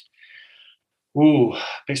 Ooh,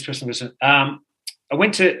 best personal investment. I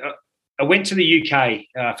went to the UK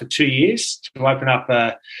for 2 years to open up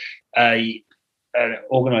an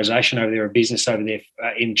organisation over there, a business over there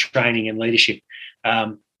in training and leadership.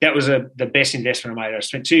 That was the best investment I made. I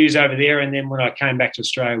spent 2 years over there, and then when I came back to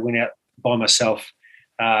Australia, I went out by myself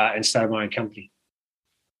and started my own company.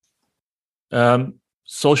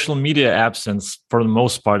 Social media absence for the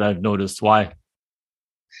most part, I've noticed. Why?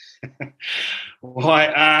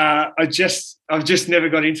 Why? I've just never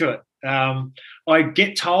got into it. I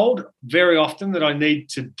get told very often that I need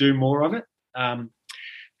to do more of it. And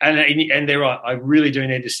they're right. I really do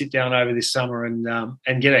need to sit down over this summer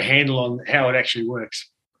and get a handle on how it actually works.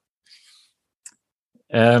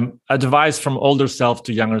 Advice from older self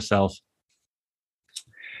to younger self.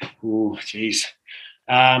 Oh, geez.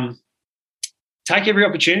 Take every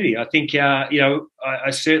opportunity. I think, I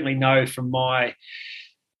certainly know from my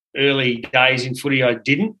early days in footy I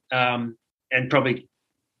didn't, and probably,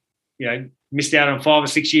 missed out on 5 or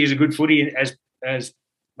 6 years of good footy as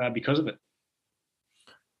because of it.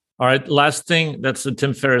 All right, last thing. That's a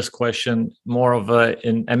Tim Ferriss question, more of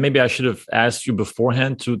and maybe I should have asked you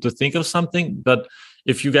beforehand to think of something. But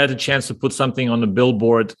if you got a chance to put something on the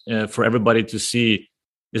billboard for everybody to see,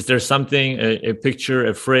 is there something, a picture,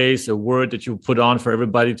 a phrase, a word that you put on for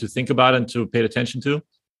everybody to think about and to pay attention to?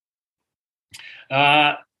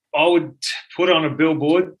 I would put on a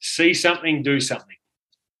billboard: see something, do something.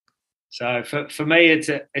 So for me,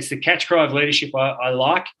 it's the catch cry of leadership I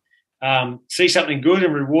like. See something good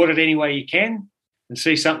and reward it any way you can, and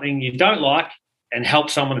see something you don't like and help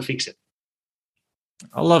someone to fix it.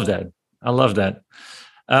 I love that.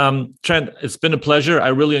 Trent, it's been a pleasure. I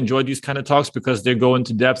really enjoyed these kind of talks because they go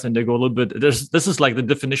into depth and they go a little bit. This is like the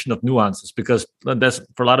definition of nuances, because that's,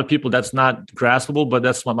 for a lot of people, that's not graspable, but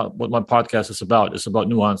that's what my podcast is about. It's about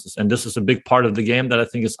nuances, and this is a big part of the game that I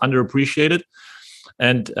think is underappreciated.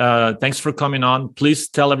 And thanks for coming on. Please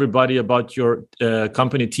tell everybody about your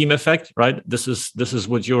company, Team Effect. Right, this is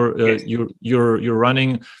what you're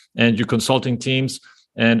running, and you're consulting teams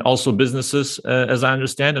and also businesses, as I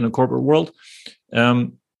understand, in the corporate world.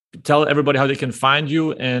 Tell everybody how they can find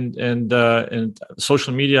you, and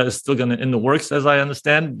social media is still in the works, as I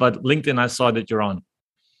understand. But LinkedIn, I saw that you're on.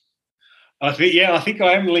 I think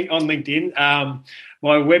I am on LinkedIn.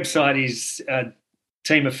 My website is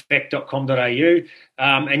teameffect.com.au,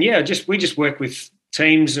 and we just work with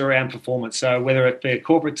teams around performance. So whether it be a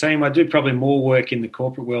corporate team, I do probably more work in the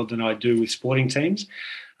corporate world than I do with sporting teams.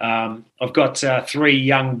 I've got 3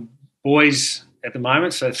 young boys at the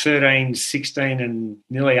moment, so 13, 16 and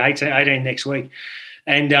nearly 18 next week.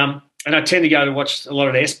 And I tend to go to watch a lot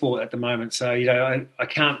of their sport at the moment. So, I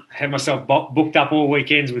can't have myself booked up all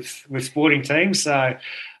weekends with sporting teams. So,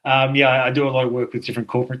 I do a lot of work with different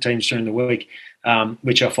corporate teams during the week,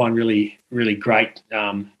 which I find really, really great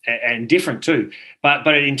and different too. But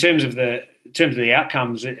in terms of the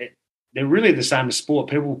outcomes, they're really the same as sport.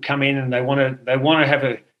 People come in and they want to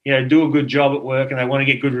have do a good job at work, and they want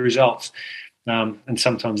to get good results. And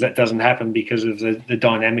sometimes that doesn't happen because of the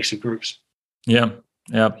dynamics of groups. Yeah,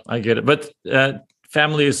 I get it. But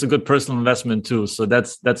family is a good personal investment too. So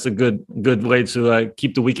that's a good way to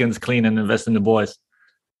keep the weekends clean and invest in the boys.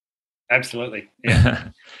 Absolutely. Yeah.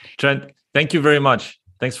 Trent, thank you very much.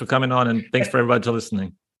 Thanks for coming on, and thanks for everybody for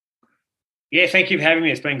listening. Yeah, thank you for having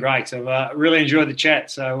me. It's been great. So really enjoyed the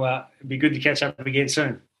chat. So it'd be good to catch up again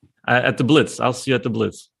soon. At the Blitz. I'll see you at the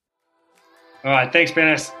Blitz. All right. Thanks,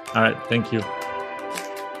 Benes. All right. Thank you.